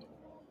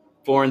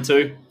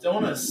 4-2. Don't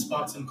want to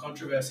spark some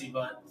controversy,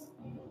 but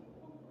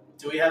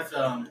do we have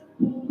a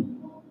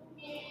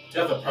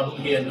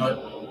problem here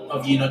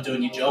of you not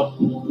doing your job?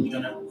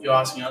 You're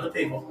asking other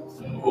people.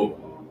 Ooh.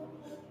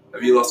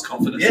 Have you lost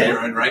confidence in Yeah. your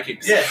own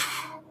rankings? Yeah,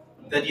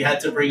 that you had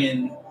to bring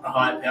in a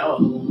higher power.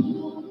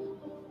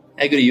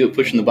 How good are you at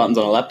pushing the buttons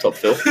on a laptop,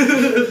 Phil?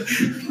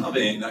 I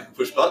mean, I can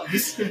push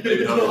buttons.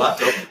 Maybe not on a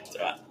laptop. It's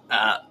all right.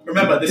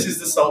 Remember, this is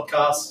the salt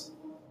cast.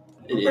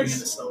 It We're bringing is.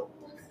 the salt.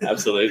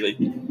 Absolutely.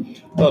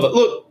 Love it.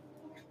 Look,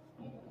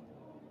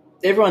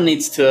 everyone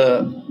needs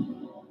to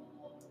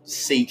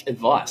seek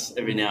advice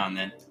every now and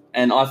then.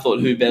 And I thought,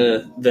 who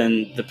better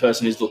than the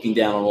person who's looking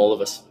down on all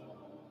of us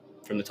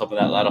from the top of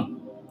that ladder?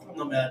 I'm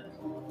not mad.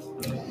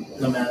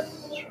 Not mad.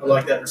 I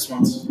like that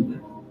response.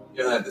 You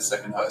only had the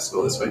second highest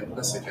score this week.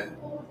 That's okay.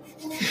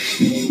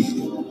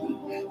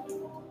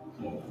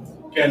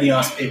 You only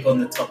ask people in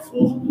the top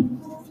 4.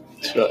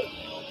 That's right.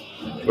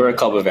 We're a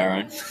club of our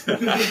own.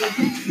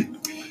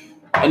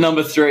 At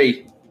number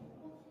 3,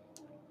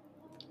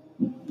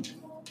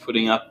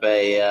 putting up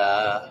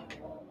a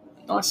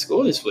nice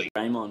score this week.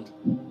 Raymond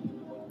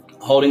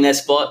holding their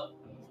spot.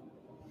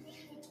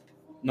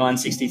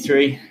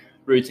 963.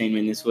 Routine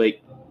win this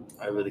week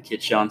over the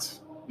Kit Shunts.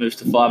 Moves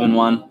to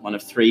 5-1. One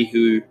of 3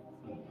 who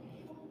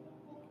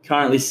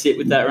currently sit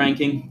with that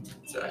ranking.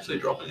 So actually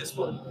dropping his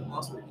spot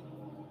last week.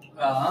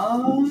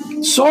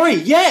 Sorry,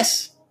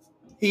 yes!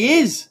 He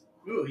is.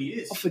 Ooh, he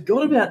is. I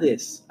forgot about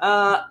this.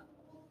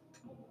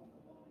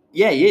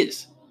 Yeah, he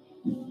is.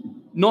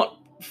 Not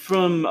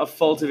from a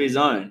fault of his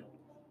own,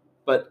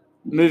 but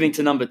moving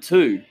to number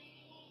 2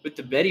 with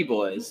the Betty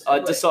Boys, I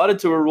decided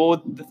to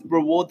reward the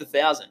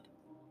 1,000.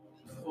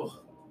 Oh,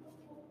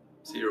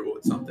 So you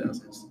reward some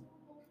thousands.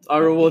 I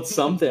reward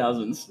some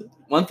thousands.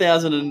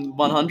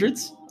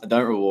 1,100s, I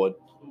don't reward.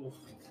 ooh.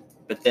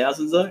 But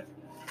thousands, though,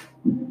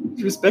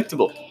 it's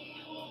respectable.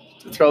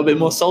 To throw a bit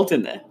more salt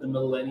in there. The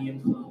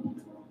Millennium Club.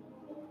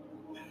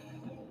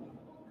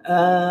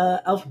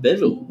 Alpha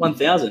Bedville,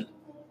 1,000.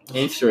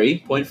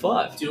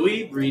 M3.5. Do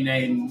we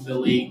rename the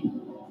league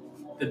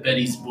the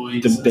Betty's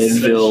Boys? The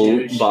Bedville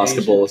Association?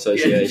 Basketball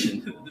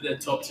Association. Yeah, the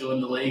top 2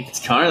 in the league.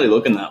 It's currently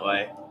looking that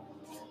way.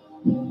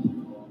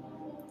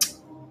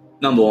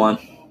 Number 1.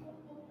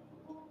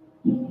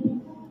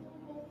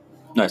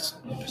 No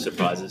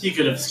surprises. You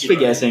could have We're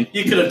guessing.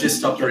 You could have just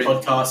stopped the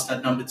podcast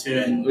at number 2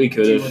 and We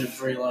could you have. would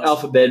have realised.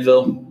 Alpha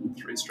Bedville,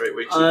 3 straight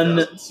weeks. of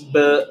thousands.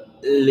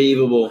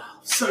 unbelievable.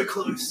 So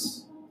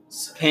close.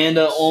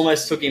 Panda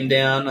almost took him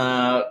down,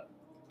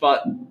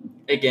 but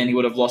again, he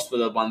would have lost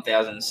with a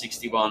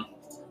 1,061,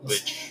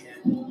 which,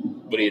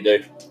 what do you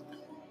do?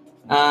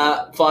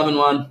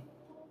 5-1,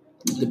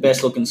 the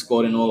best looking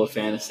squad in all of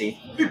fantasy.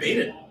 Who beat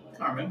it?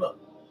 Can't remember.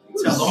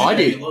 I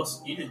did. You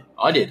lost. You did.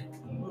 I did.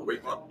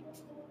 Week 1.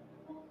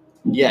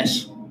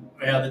 Yes.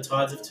 How the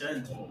tides have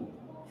turned.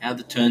 How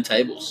the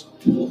turntables.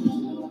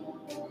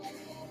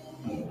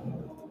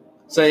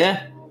 So,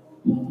 yeah.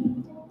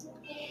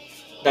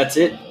 That's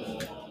it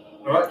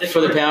All right.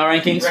 for the power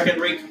rankings. Reckon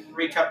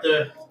recap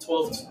the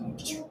 12.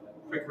 Just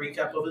quick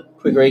recap of it.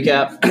 Quick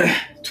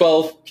recap.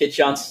 12, Kit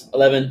Shunts.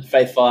 11,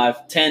 Faith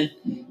 5.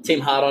 10, Team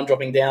Hard On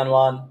dropping down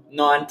 1.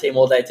 9, Team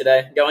All Day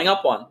Today going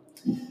up 1.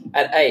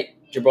 At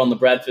 8, Jabron the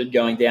Bradford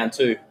going down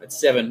 2. At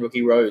 7,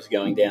 Rookie Rose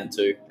going down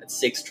 2. At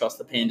 6, Trust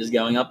the Pandas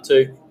going up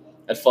 2.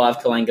 At 5,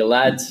 Kalanga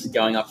Lads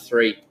going up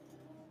 3.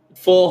 At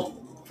 4,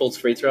 Fultz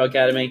Free Throw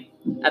Academy.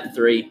 At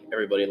 3,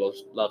 everybody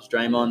loves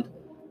Draymond.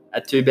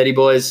 At 2, Betty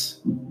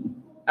Boys.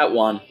 At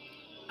 1,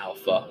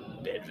 Alpha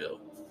Bedville.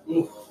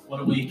 Ooh, what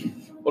a week.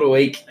 What a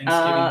week.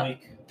 Thanksgiving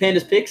week.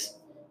 Pandas picks.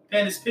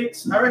 Pandas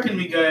picks. I reckon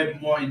we go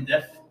more in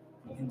depth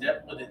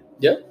with it.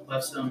 Yep. We'll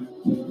have some.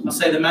 I'll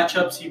say the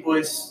matchups. You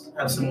boys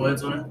have some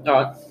words on it. All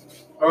right.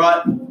 All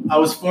right. I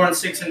was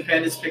 4-6 in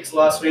Pandas picks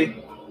last week.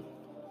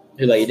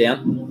 Who let you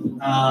down?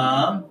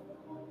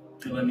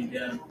 You let me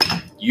down.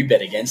 You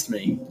bet against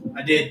me.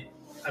 I did.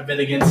 I bet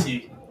against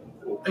you.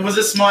 It was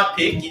a smart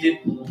pick. You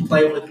did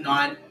play with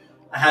 9.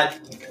 I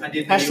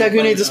did. Hashtag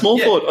who needs a small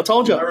forward. I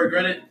told I you.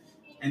 regret it.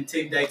 And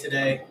Team Day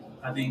Today,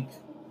 I think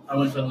I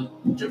went for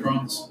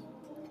Jabrons.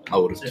 I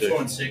would have So too.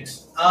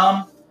 4-6.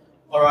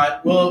 All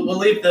right. We'll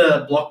leave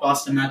the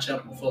blockbuster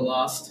matchup for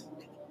last.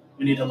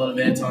 We need a lot of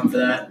airtime for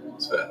that.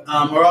 That's fair.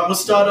 All right. We'll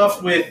start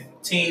off with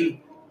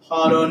Team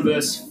Hard On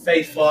versus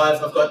Faith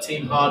 5. I've got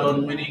Team Hard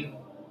On winning.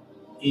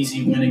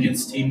 Easy win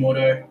against Team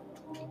Auto.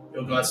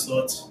 Your guys'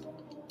 thoughts?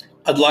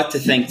 I'd like to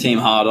thank Team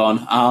Hard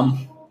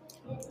On.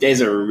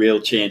 There's a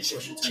real chance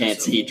What's your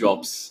chance turn, he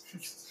drops.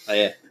 Oh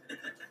yeah,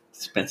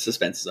 suspense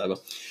is over.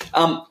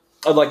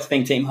 I'd like to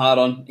thank Team Hard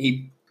On.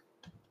 He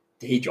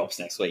drops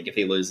next week if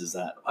he loses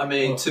that. I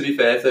mean, to be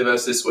fair, if they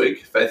verse this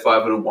week, Faith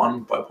 5 would have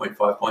won by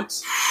 0.5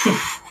 points.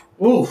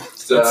 Ooh,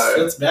 So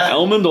that's bad.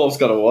 Elmendorf's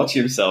got to watch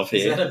himself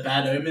Is here. that a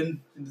bad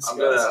omen in disguise?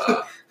 I'm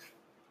gonna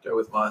go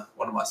with one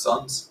of my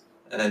sons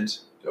and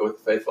go with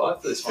Faith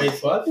 5 for this one.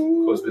 Faith 5?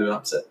 Cause a bit of an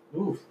upset.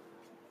 Ooh.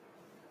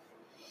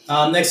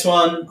 Next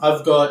one,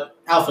 I've got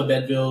Alpha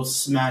Bedville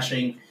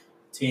smashing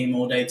Team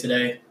All Day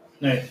Today.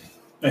 No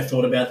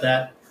thought about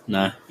that.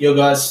 No, Your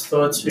guys'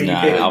 thoughts? Who no, you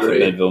pick? Alpha Agree.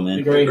 Bedville, man.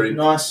 Agree. Agree.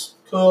 Nice.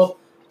 Cool.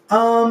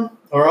 All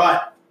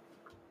right.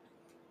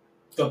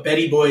 Got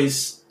Betty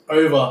Boys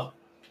over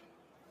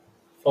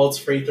Faults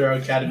Free Throw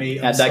Academy.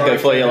 How'd that go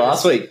for you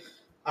last week?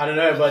 I don't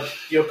know, but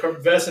you're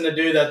versing a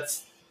dude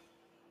that's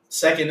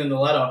second in the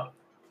ladder.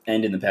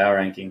 And in the power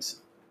rankings.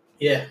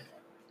 Yeah.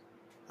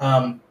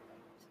 It'll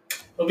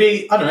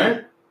be, I don't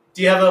know.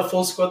 Do you have a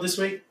full squad this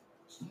week?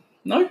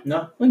 No?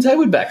 No. When's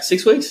Hayward back?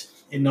 6 weeks?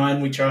 In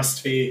 9 we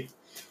trust for you.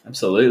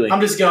 Absolutely.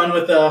 I'm just going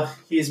with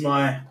here's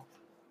my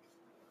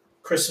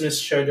Christmas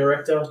show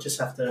director. Just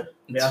have to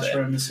vouch fair.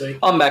 for him this week.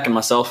 I'm backing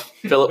myself.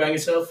 Philip. Bang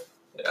yourself.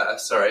 Yeah,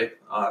 sorry,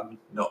 I'm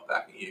not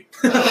backing you.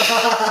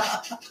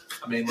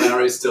 I mean,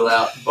 Lowry's still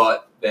out,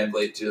 but Van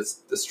Vliet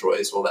just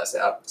destroys while that's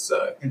out,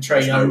 so And Trey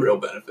there's no Young. real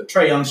benefit.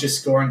 Trey Young's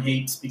just scoring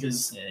heaps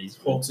because Yeah, he's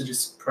Hawks are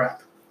just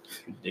crap.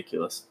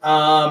 ridiculous.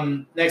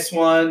 Next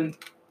one.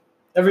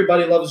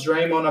 Everybody loves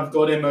Draymond. I've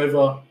got him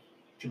over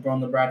Jabron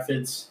the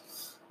Bradfords.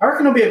 I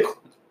reckon it'll be a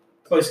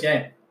close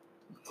game.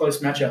 Close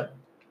matchup.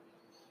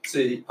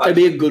 See, It'd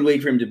be a good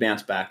week for him to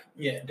bounce back.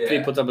 Yeah. If he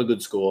puts up a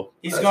good score.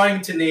 He's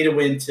going to need a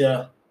win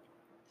to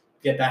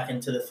get back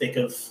into the thick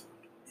of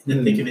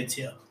it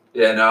here.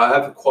 Yeah, no, I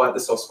have quite the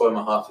soft spot in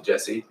my heart for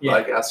Jesse. Yeah.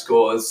 Like, our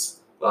scores,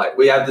 like,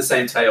 we have the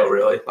same tail,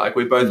 really. Like,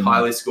 we both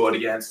highly scored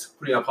against,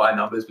 putting up high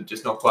numbers, but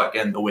just not quite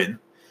getting the win.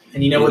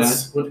 And you know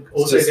what's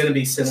also just- going to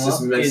be It's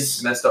similar just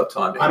is messed up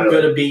timing. I'm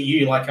going to beat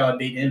you like how I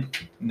beat him.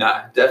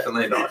 Nah,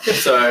 definitely not.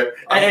 So,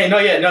 Hey,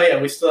 not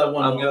yet. We still have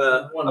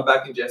one. I'm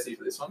backing Jesse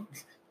for this one.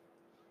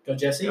 Got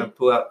Jesse. I'm gonna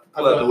pull out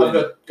I've the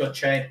win. got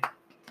Che.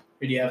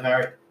 Who do you have,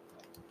 Harry?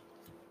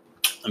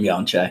 I'm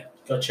going Che.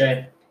 Got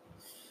Che.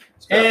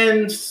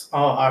 And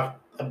a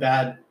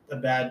bad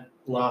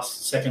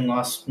second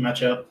last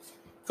matchup.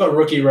 Got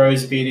Rookie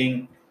Rose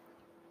beating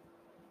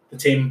the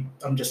team.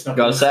 I'm just not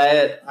Gotta say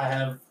it.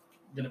 I'm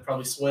gonna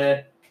probably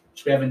swear,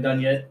 which we haven't done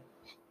yet.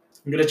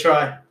 I'm gonna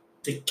try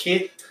the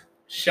Kit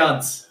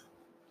Shunts.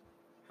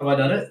 Have I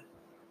done it?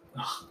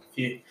 Oh,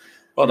 phew.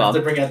 Well I have to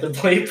done. bring out the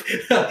bleep.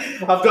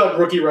 I've got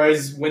Rookie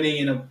Rose winning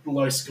in a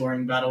low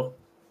scoring battle.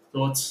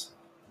 Thoughts?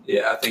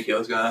 Yeah, I think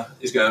he's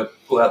gonna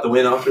pull out the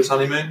win after his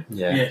honeymoon,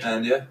 Yeah. Yeah.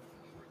 and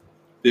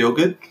be all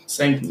good.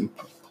 Same.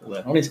 Pull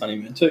that on his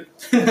honeymoon too.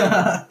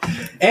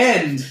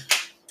 And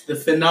the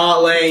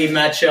finale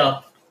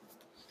matchup.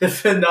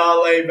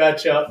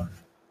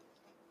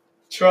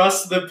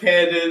 Trust the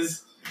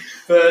Pandas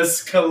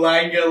versus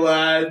Kalanga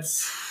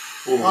lads.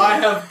 I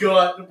have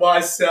got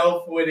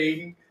myself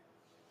winning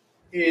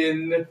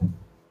in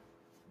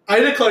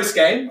a close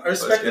game, a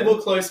respectable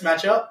close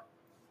matchup.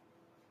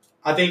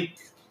 I think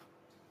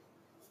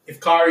if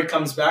Kyrie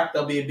comes back,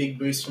 that'll be a big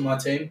boost for my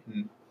team.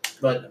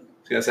 But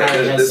I was gonna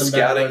Harry say, has some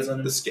bad words on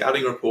him. the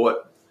scouting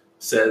report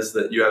says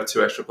that you have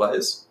 2 extra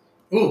players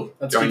ooh,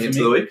 that's going good into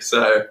for the me. week,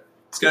 so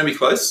it's going to be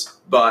close.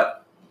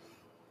 But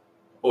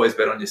always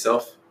bet on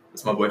yourself.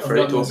 That's my boy I've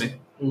Freddie got taught this- me.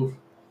 Ooh.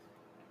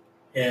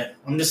 Yeah,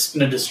 I'm just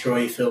gonna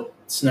destroy you, Phil.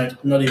 It's not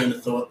even a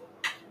thought.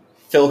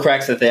 Phil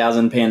cracks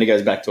 1,000. Panda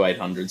goes back to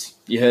 800s.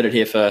 You heard it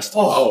here first.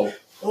 Oh.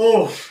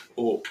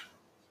 Oh,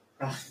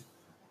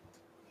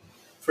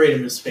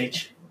 Freedom of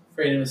speech.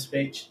 So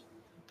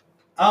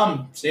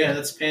yeah,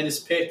 that's Panda's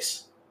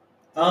picks.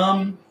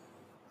 What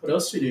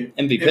else do we do?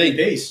 MVP.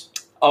 MVPs.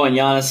 Oh, and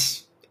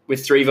Giannis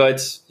with 3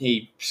 votes.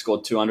 He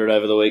scored 200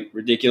 over the week.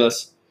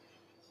 Ridiculous.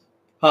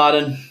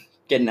 Harden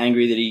getting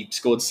angry that he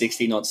scored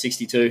 60, not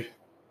 62.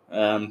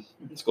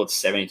 Scored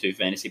 72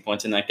 fantasy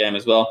points in that game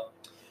as well.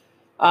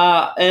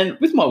 And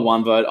with my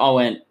 1 vote, I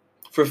went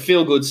for a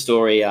feel-good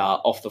story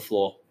off the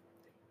floor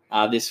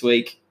this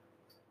week.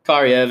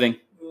 Kyrie Irving.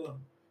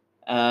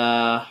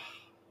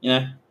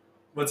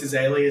 What's his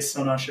alias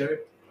on our show?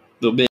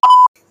 Little bit.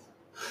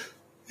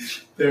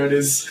 There it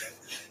is.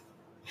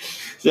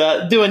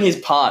 Doing his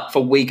part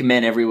for weak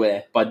men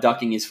everywhere by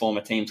ducking his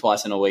former team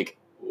twice in a week.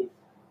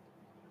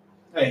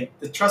 Hey,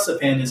 the Trust the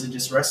Pandas are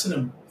just resting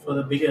him for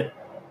the bigger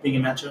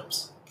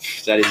matchups.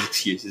 That is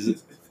excuse, is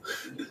it?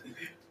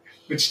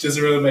 Which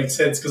doesn't really make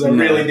sense because I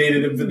No. really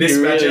needed him for this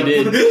You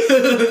really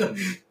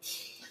matchup.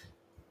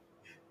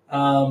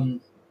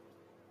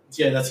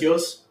 Yeah, that's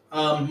yours.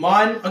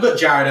 Mine, I got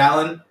Jared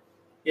Allen.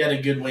 He had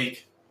a good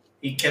week.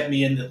 He kept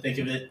me in the thick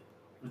of it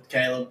with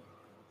Caleb.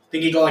 I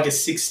think he got like a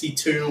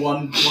 62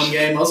 one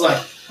game. I was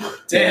like,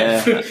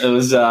 damn. Yeah, it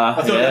was. I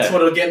thought that's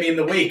what would get me in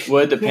the week.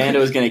 Word the Panda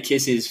was going to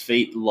kiss his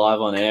feet live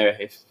on air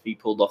if he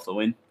pulled off the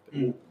win.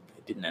 Mm.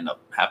 It didn't end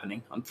up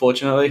happening,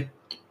 unfortunately.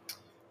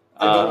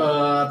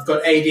 I've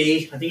got AD.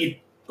 I think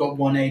he got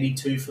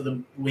 182 for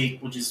the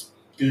week, which is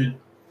good.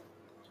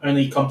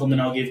 Only compliment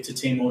I'll give to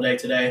Team All Day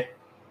today.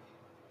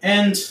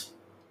 And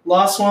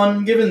last one,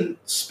 I'm giving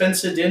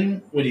Spencer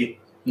Dinwiddie.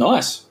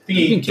 Nice. I think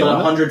he got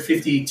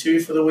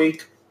 152 for the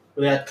week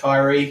without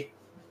Kyrie.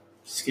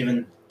 Just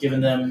giving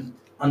them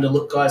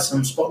underlooked guys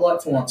some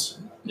spotlight for once.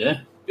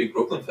 Yeah. big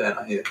Brooklyn fan,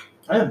 I hear.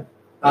 I am.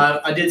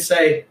 I did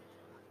say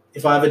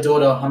if I have a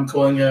daughter, I'm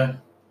calling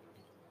her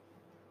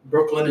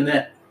Brooklyn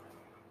Annette.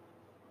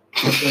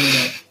 Brooklyn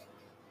Annette.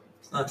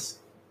 Nice.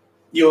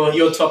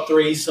 Your top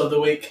threes of the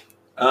week.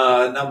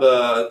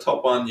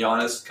 Top 1,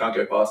 Giannis. Can't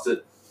go past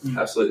it.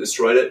 Absolutely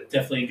destroyed it.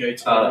 Definitely go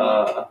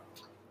to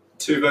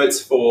 2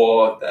 votes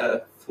for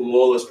a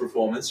flawless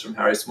performance from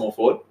Harry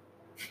Smallford.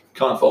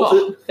 Can't fault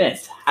it.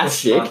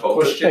 Fantastic. Can't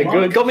fault it. Okay,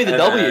 good. Got me the And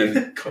W.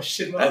 then-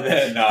 Question mark. And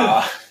then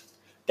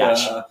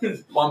Dash.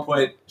 1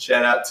 point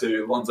shout out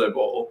to Lonzo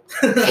Ball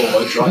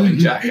for driving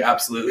Jack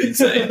absolutely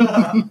insane.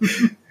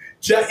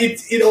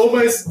 It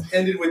almost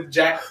ended with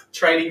Jack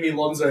trading me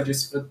Lonzo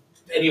just for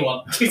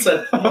anyone. He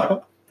said,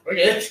 oh,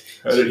 okay.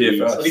 Heard it here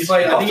first. But he's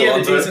playing, I think he had a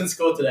After Lonzo, decent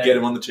score today. Get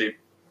him on the cheap.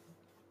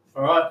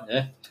 All right.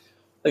 I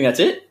think that's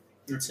it.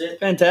 That's it.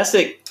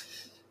 Fantastic.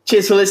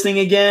 Cheers for listening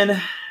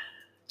again.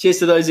 Cheers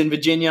to those in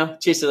Virginia.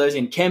 Cheers to those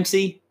in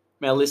Kempsey.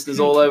 Our listeners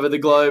all over the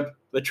globe.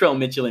 Latrell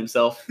Mitchell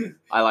himself,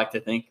 I like to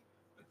think.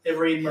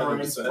 Every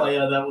Maroons 100%.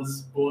 player that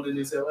was born in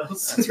New South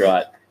Wales. That's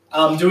right.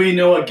 Do we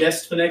know a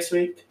guest for next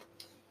week?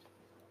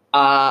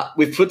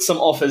 We've put some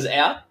offers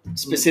out,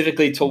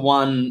 specifically to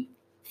one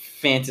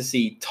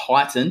fantasy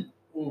titan.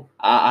 Ooh.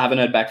 I haven't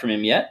heard back from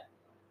him yet.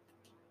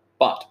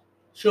 But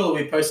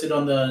Surely we posted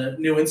on the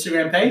new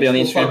Instagram page. Be on the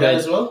We'll Instagram plug that page.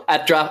 as well.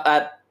 at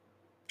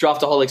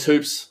Draftaholics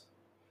Hoops.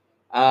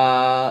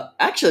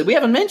 Actually, we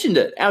haven't mentioned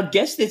it. Our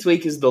guest this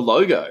week is the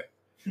logo.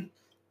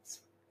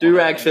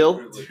 Durag Phil.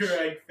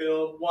 Durag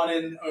Phil,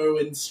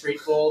 1-0 in street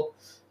ball.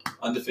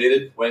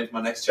 Undefeated. Waiting for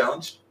my next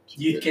challenge.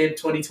 Youth Camp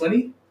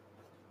 2020.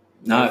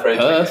 No, Not afraid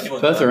to take Perth.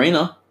 anyone Perth down.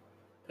 Arena.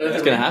 Perth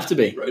It's going to Arena. have to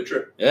be. Road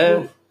trip.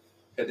 Yeah.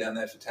 Head down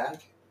there for tag.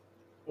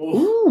 Ooh.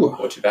 Ooh.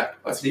 Watch your back.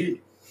 I see you.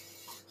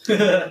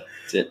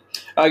 That's it.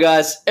 All right,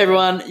 guys.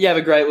 Everyone, you have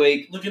a great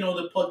week. Look at all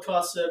the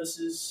podcast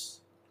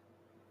services.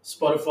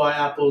 Spotify,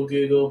 Apple,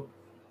 Google.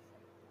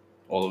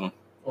 All of them.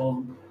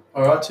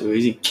 All right. Too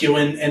easy. Q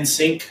and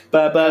Sync.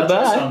 Bye, bye,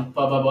 bye.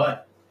 Bye bye bye.